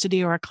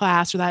university or a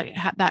class or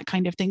that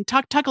kind of thing.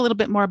 Talk a little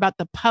bit more about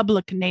the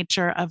public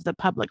nature of the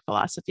Public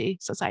Philosophy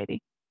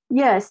Society.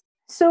 Yes.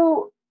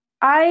 So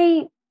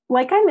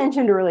like I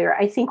mentioned earlier,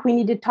 I think we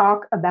need to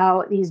talk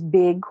about these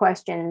big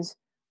questions.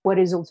 What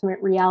is ultimate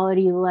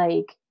reality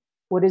like?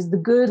 What is the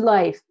good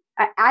life?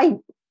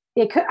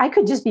 I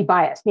could just be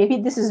biased. Maybe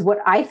this is what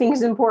I think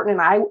is important,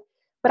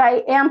 but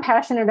I am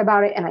passionate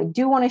about it, and I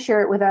do want to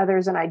share it with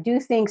others. And I do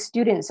think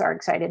students are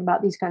excited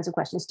about these kinds of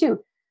questions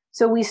too.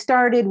 So we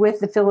started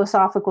with the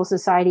Philosophical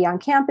Society on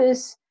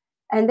campus,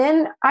 and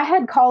then I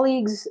had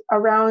colleagues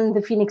around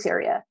the Phoenix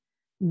area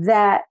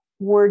that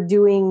were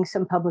doing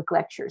some public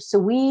lectures. So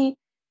we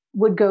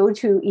would go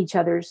to each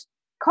other's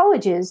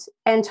colleges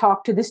and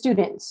talk to the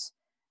students.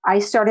 I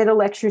started a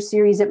lecture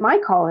series at my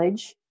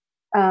college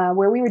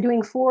where we were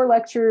doing 4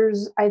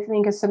 lectures, I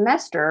think, a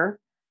semester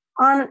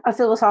on a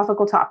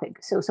philosophical topic.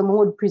 So someone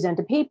would present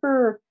a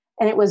paper,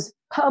 and it was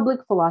public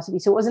philosophy.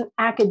 So it wasn't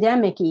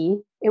academic-y.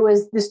 It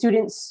was the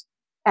students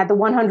at the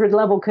 100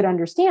 level could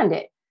understand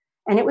it.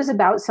 And it was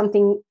about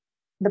something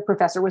the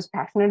professor was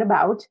passionate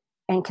about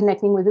and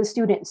connecting with the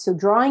students. So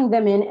drawing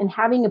them in and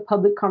having a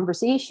public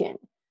conversation.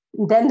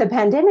 Then the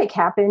pandemic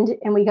happened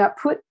and we got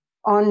put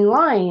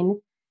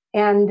online,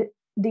 and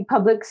the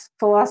Public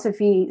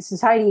Philosophy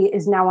Society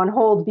is now on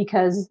hold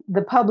because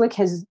the public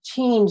has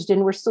changed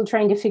and we're still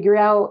trying to figure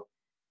out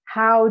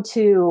how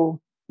to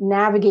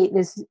navigate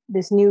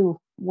this new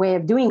way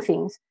of doing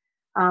things.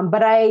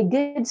 But I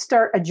did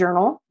start a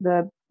journal,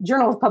 the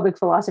Journal of Public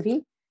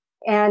Philosophy,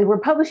 and we're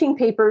publishing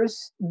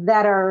papers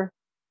that are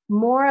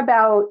more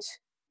about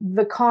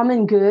the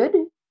common good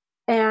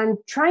and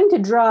trying to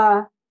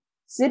draw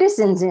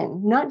citizens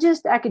in, not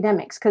just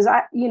academics, because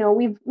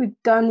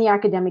we've done the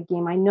academic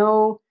game. I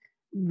know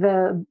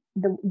the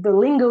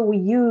lingo we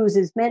use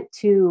is meant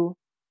to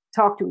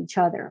talk to each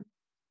other.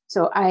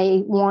 So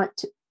I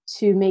want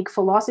to make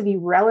philosophy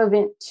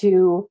relevant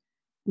to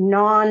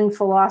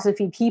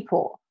non-philosophy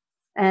people.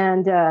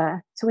 And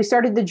so we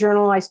started the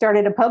journal. I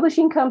started a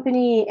publishing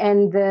company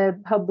and the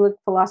Public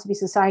Philosophy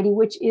Society,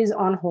 which is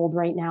on hold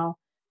right now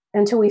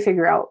until we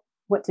figure out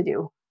what to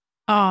do.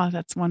 Oh,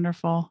 that's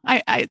wonderful.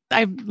 I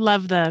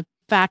love the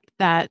fact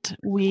that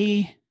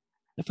we,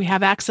 if we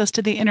have access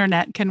to the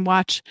internet, can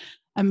watch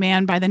a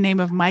man by the name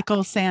of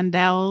Michael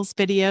Sandel's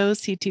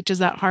videos. He teaches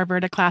at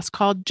Harvard a class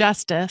called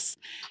Justice.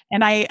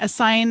 And I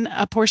assign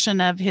a portion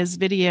of his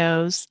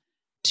videos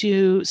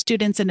to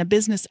students in a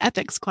business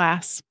ethics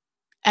class.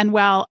 And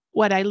while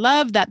what I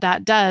love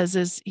that does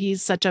is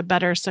he's such a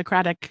better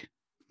Socratic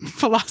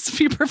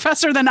philosophy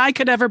professor than I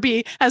could ever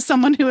be as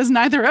someone who is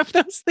neither of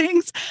those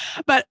things.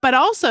 But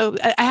also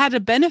I had a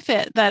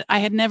benefit that I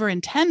had never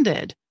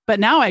intended, but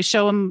now I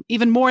show him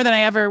even more than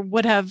I ever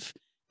would have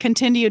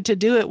continued to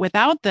do it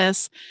without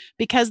this,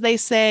 because they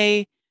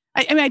say,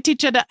 I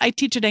teach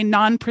at a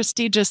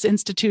non-prestigious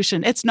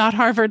institution. It's not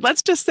Harvard.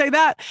 Let's just say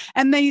that.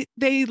 And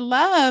they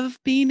love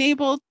being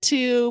able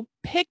to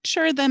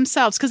picture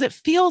themselves because it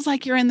feels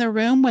like you're in the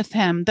room with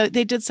him.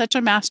 They did such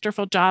a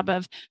masterful job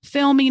of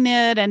filming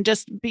it and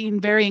just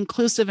being very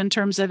inclusive in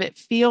terms of it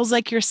feels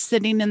like you're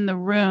sitting in the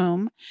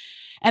room.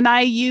 And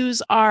I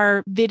use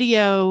our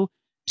video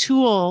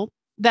tool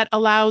that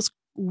allows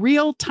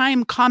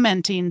real-time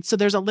commenting. So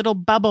there's a little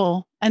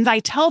bubble. And I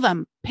tell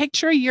them,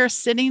 picture you're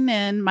sitting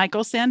in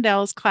Michael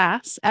Sandel's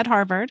class at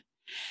Harvard.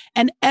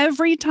 And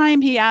every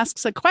time he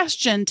asks a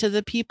question to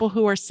the people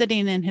who are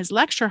sitting in his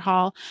lecture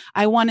hall,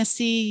 I want to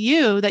see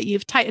you that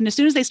you've typed. And as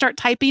soon as they start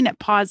typing, it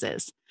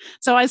pauses.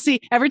 So I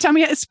see every time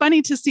it's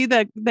funny to see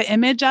the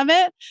image of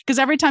it, because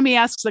every time he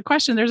asks a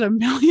question, there's a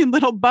million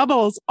little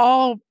bubbles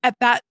all at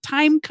that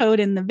time code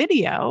in the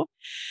video.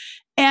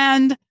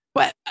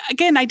 But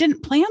again, I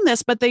didn't plan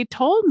this, but they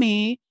told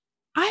me,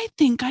 I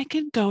think I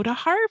could go to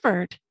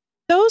Harvard.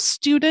 Those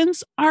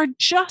students are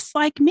just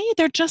like me.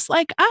 They're just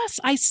like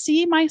us. I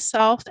see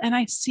myself and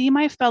I see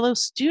my fellow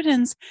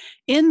students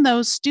in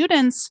those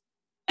students.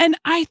 And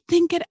I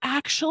think it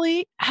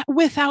actually,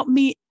 without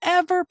me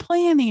ever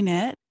planning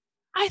it,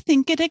 I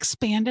think it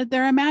expanded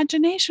their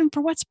imagination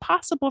for what's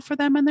possible for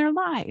them in their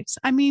lives.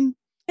 I mean,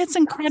 it's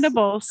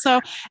incredible. So,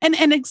 and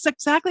it's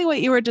exactly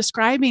what you were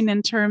describing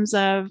in terms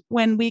of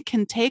when we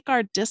can take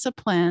our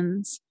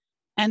disciplines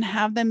and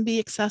have them be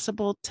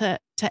accessible to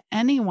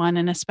anyone,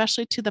 and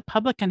especially to the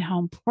public, and how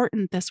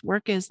important this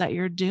work is that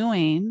you're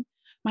doing.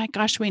 My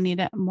gosh, we need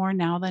it more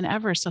now than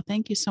ever. So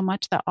thank you so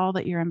much that all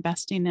that you're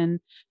investing in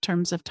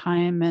terms of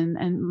time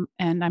and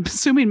I'm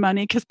assuming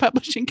money, because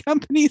publishing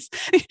companies,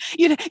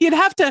 you'd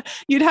have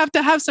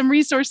to have some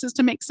resources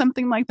to make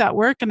something like that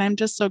work. And I'm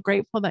just so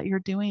grateful that you're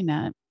doing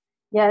it.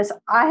 Yes,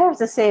 I have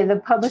to say the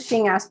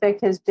publishing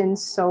aspect has been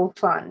so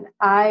fun.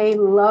 I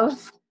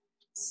love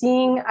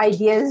seeing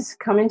ideas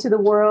come into the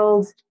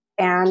world,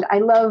 and I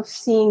love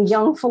seeing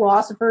young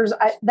philosophers.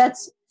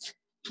 That's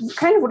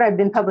kind of what I've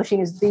been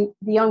publishing, is the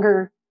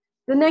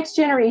next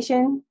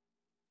generation.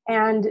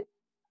 And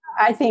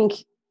I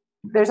think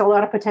there's a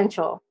lot of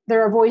potential.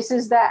 There are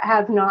voices that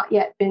have not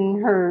yet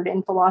been heard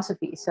in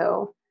philosophy.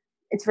 So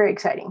it's very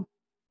exciting.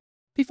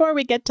 Before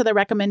we get to the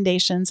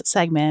recommendations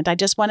segment, I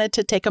just wanted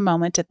to take a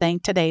moment to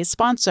thank today's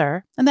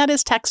sponsor, and that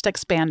is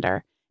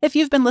TextExpander. If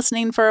you've been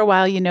listening for a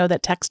while, you know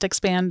that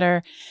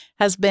TextExpander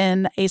has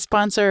been a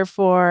sponsor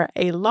for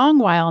a long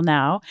while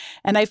now.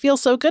 And I feel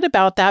so good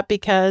about that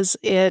because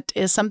it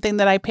is something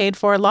that I paid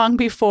for long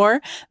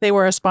before they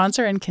were a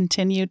sponsor and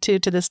continue to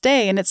this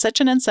day. And it's such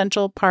an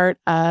essential part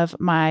of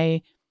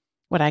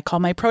what I call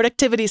my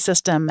productivity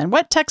system. And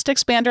what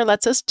TextExpander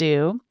lets us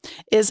do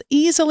is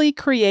easily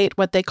create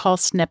what they call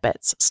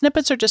snippets.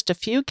 Snippets are just a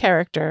few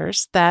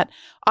characters that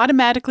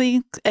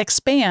automatically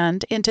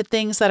expand into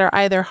things that are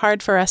either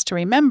hard for us to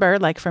remember,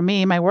 like for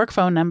me, my work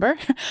phone number,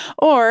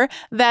 or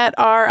that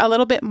are a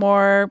little bit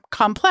more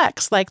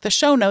complex, like the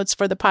show notes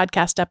for the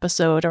podcast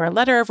episode or a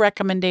letter of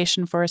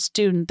recommendation for a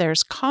student.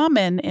 There's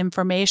common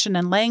information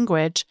and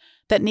language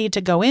that need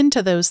to go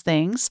into those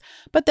things.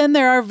 But then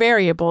there are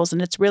variables, and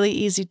it's really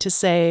easy to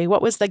say,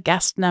 what was the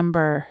guest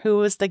number? Who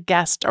was the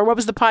guest? Or what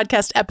was the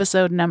podcast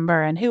episode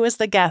number? And who is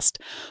the guest?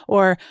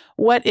 Or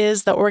what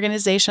is the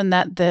organization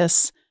that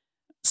this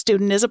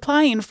student is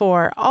applying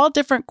for? All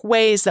different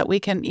ways that we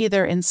can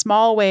either in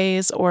small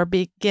ways or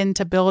begin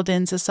to build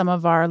into some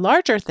of our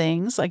larger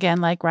things. Again,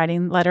 like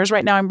writing letters.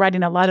 Right now, I'm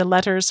writing a lot of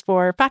letters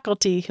for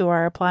faculty who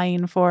are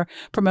applying for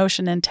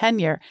promotion and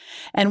tenure.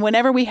 And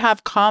whenever we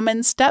have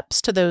common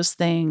steps to those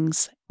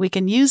things, we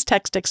can use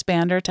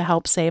TextExpander to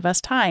help save us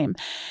time.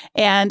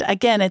 And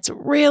again, it's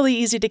really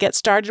easy to get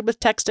started with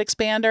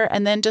TextExpander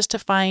and then just to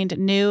find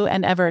new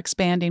and ever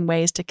expanding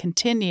ways to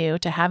continue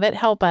to have it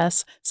help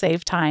us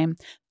save time.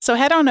 So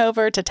head on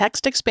over to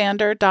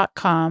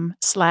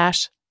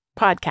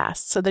textexpander.com/podcast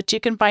so that you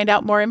can find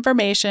out more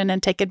information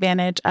and take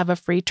advantage of a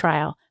free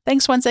trial.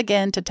 Thanks once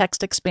again to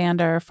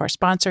TextExpander for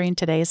sponsoring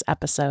today's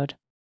episode.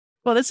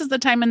 Well, this is the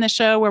time in the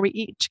show where we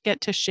each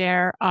get to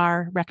share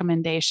our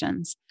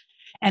recommendations.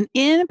 And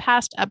in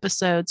past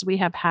episodes, we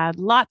have had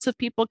lots of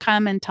people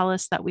come and tell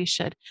us that we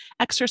should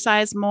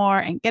exercise more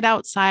and get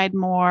outside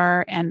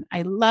more. And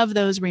I love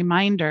those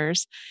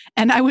reminders.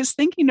 And I was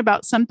thinking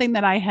about something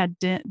that I had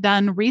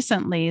done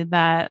recently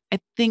that I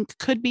think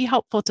could be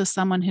helpful to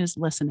someone who's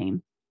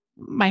listening.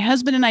 My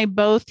husband and I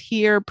both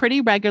hear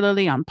pretty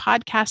regularly on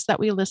podcasts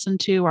that we listen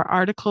to or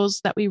articles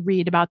that we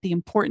read about the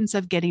importance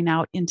of getting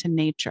out into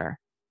nature.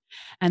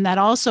 And that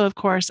also, of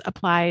course,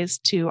 applies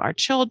to our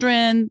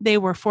children. They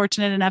were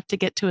fortunate enough to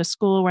get to a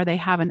school where they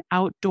have an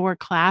outdoor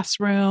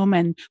classroom,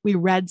 and we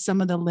read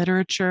some of the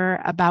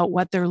literature about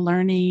what they're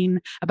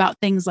learning, about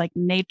things like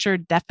nature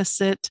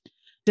deficit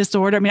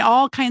disorder, I mean,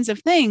 all kinds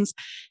of things.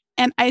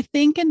 And I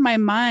think in my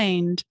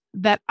mind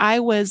that I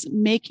was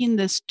making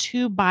this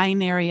too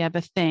binary of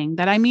a thing,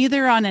 that I'm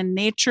either on a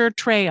nature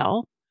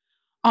trail,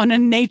 on a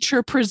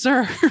nature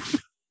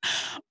preserve,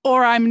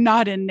 or I'm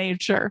not in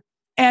nature.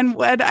 And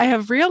what I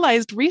have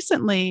realized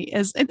recently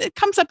is it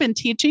comes up in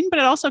teaching, but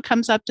it also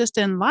comes up just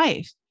in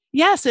life.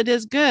 Yes, it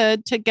is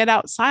good to get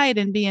outside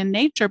and be in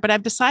nature, but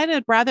I've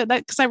decided rather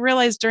that because I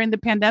realized during the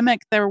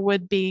pandemic, there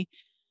would be,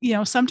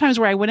 sometimes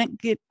where I wouldn't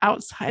get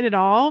outside at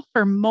all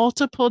for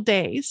multiple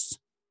days.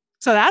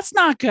 So that's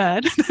not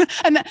good.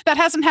 And that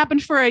hasn't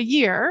happened for a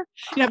year.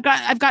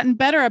 I've gotten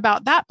better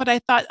about that,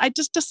 but I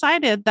just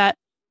decided that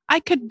I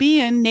could be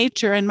in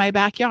nature in my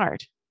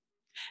backyard.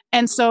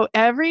 And so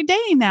every day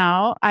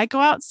now I go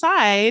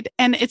outside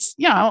and it's,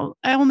 I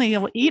only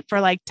eat for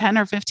like 10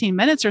 or 15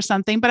 minutes or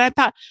something. But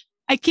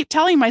I keep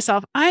telling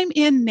myself, I'm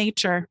in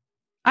nature.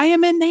 I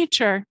am in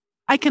nature.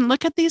 I can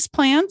look at these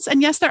plants.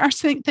 And yes, there are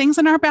things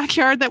in our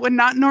backyard that would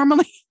not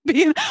normally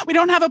be. We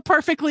don't have a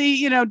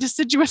perfectly,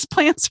 deciduous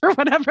plants or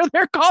whatever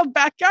they're called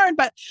backyard,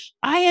 but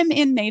I am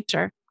in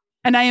nature.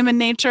 And I am in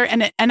nature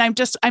and I'm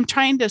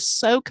trying to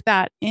soak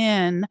that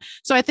in.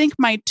 So I think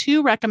my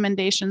two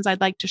recommendations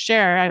I'd like to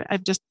share,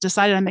 I've just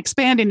decided I'm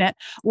expanding it.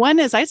 One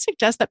is I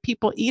suggest that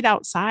people eat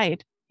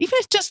outside, even if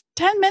it's just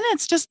 10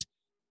 minutes, just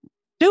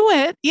do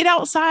it, eat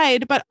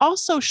outside, but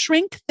also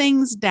shrink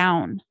things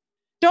down.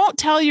 Don't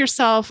tell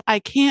yourself I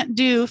can't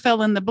do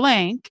fill in the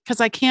blank because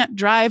I can't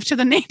drive to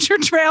the nature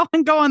trail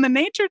and go on the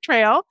nature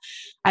trail.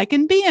 I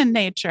can be in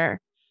nature.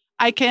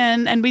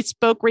 And we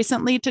spoke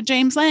recently to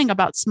James Lang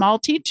about small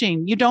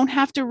teaching. You don't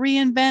have to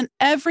reinvent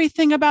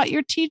everything about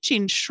your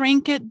teaching.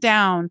 Shrink it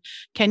down.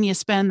 Can you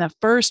spend the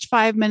first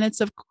 5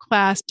 minutes of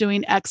class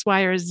doing X,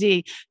 Y, or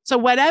Z? So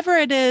whatever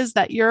it is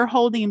that you're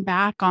holding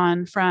back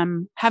on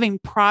from having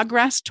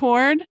progress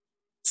toward,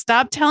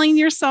 stop telling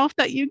yourself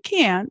that you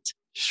can't.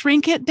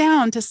 Shrink it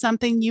down to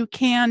something you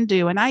can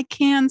do. And I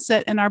can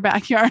sit in our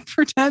backyard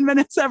for 10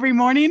 minutes every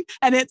morning,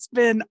 and it's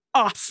been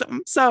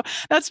awesome. So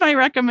that's my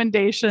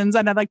recommendations.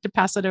 And I'd like to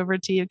pass it over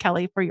to you,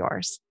 Kelly, for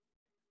yours.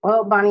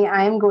 Well, Bonnie,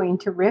 I am going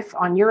to riff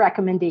on your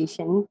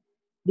recommendation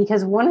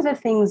because one of the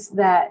things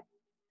that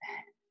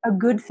a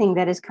good thing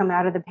that has come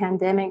out of the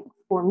pandemic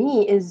for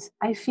me is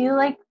I feel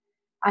like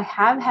I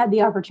have had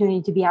the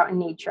opportunity to be out in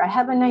nature. I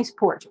have a nice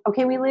porch.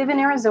 Okay, we live in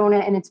Arizona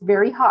and it's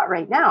very hot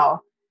right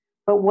now.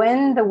 But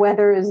when the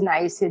weather is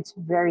nice, it's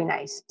very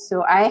nice.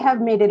 So I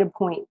have made it a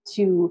point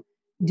to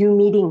do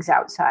meetings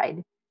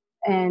outside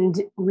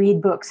and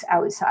read books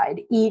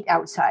outside, eat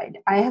outside.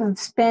 I have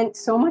spent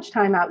so much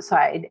time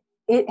outside.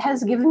 It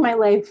has given my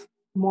life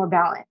more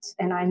balance.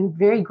 And I'm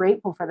very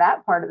grateful for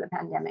that part of the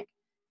pandemic.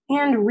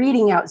 And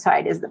reading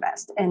outside is the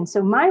best. And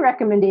so my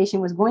recommendation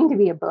was going to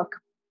be a book,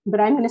 but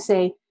I'm going to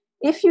say,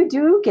 if you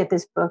do get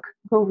this book,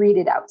 go read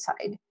it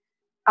outside.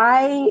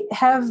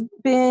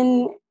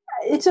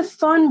 It's a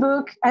fun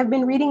book. I've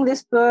been reading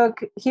this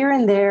book here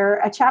and there,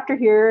 a chapter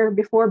here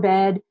before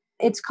bed.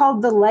 It's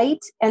called The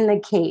Light and the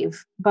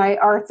Cave by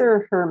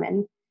Arthur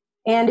Herman.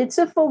 And it's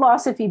a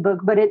philosophy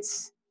book, but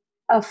it's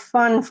a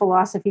fun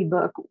philosophy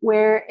book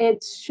where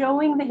it's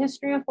showing the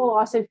history of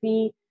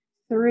philosophy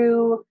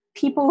through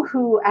people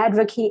who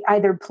advocate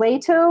either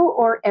Plato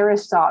or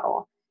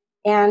Aristotle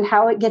and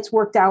how it gets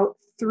worked out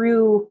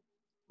through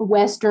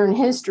Western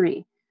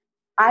history.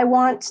 I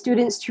want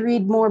students to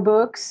read more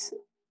books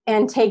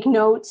and take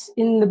notes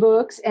in the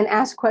books and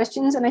ask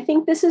questions. And I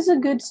think this is a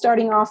good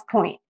starting off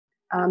point.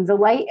 The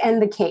Light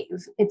and the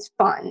Cave. It's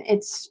fun.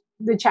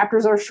 The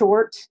chapters are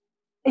short.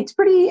 It's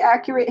pretty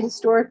accurate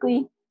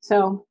historically.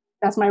 So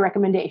that's my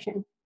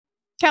recommendation.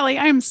 Kelly,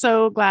 I'm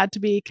so glad to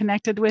be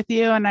connected with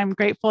you, and I'm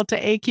grateful to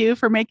ACUE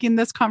for making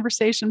this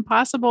conversation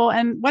possible.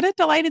 And what a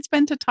delight it's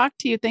been to talk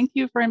to you. Thank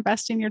you for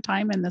investing your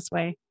time in this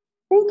way.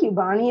 Thank you,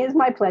 Bonnie. It's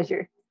my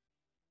pleasure.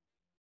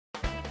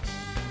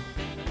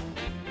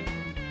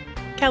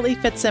 Kelly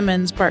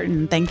Fitzsimmons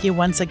Burton, thank you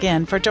once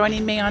again for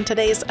joining me on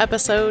today's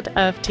episode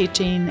of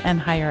Teaching in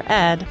Higher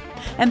Ed.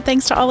 And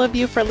thanks to all of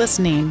you for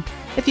listening.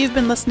 If you've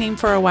been listening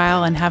for a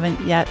while and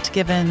haven't yet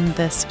given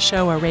this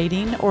show a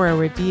rating or a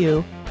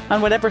review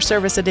on whatever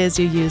service it is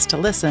you use to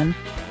listen,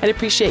 I'd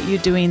appreciate you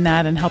doing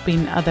that and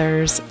helping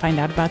others find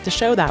out about the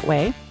show that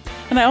way.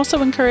 And I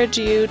also encourage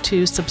you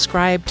to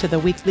subscribe to the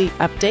weekly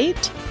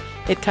update.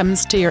 It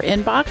comes to your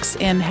inbox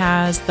and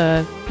has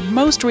the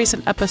most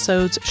recent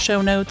episode's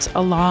show notes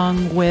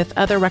along with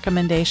other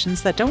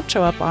recommendations that don't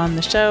show up on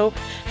the show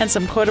and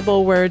some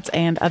quotable words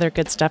and other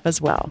good stuff as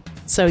well.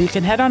 So you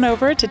can head on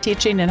over to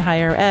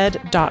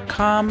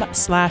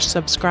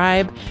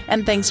teachinginhighered.com/subscribe.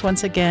 And thanks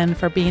once again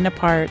for being a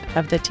part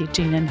of the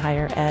Teaching in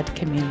Higher Ed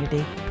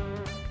community.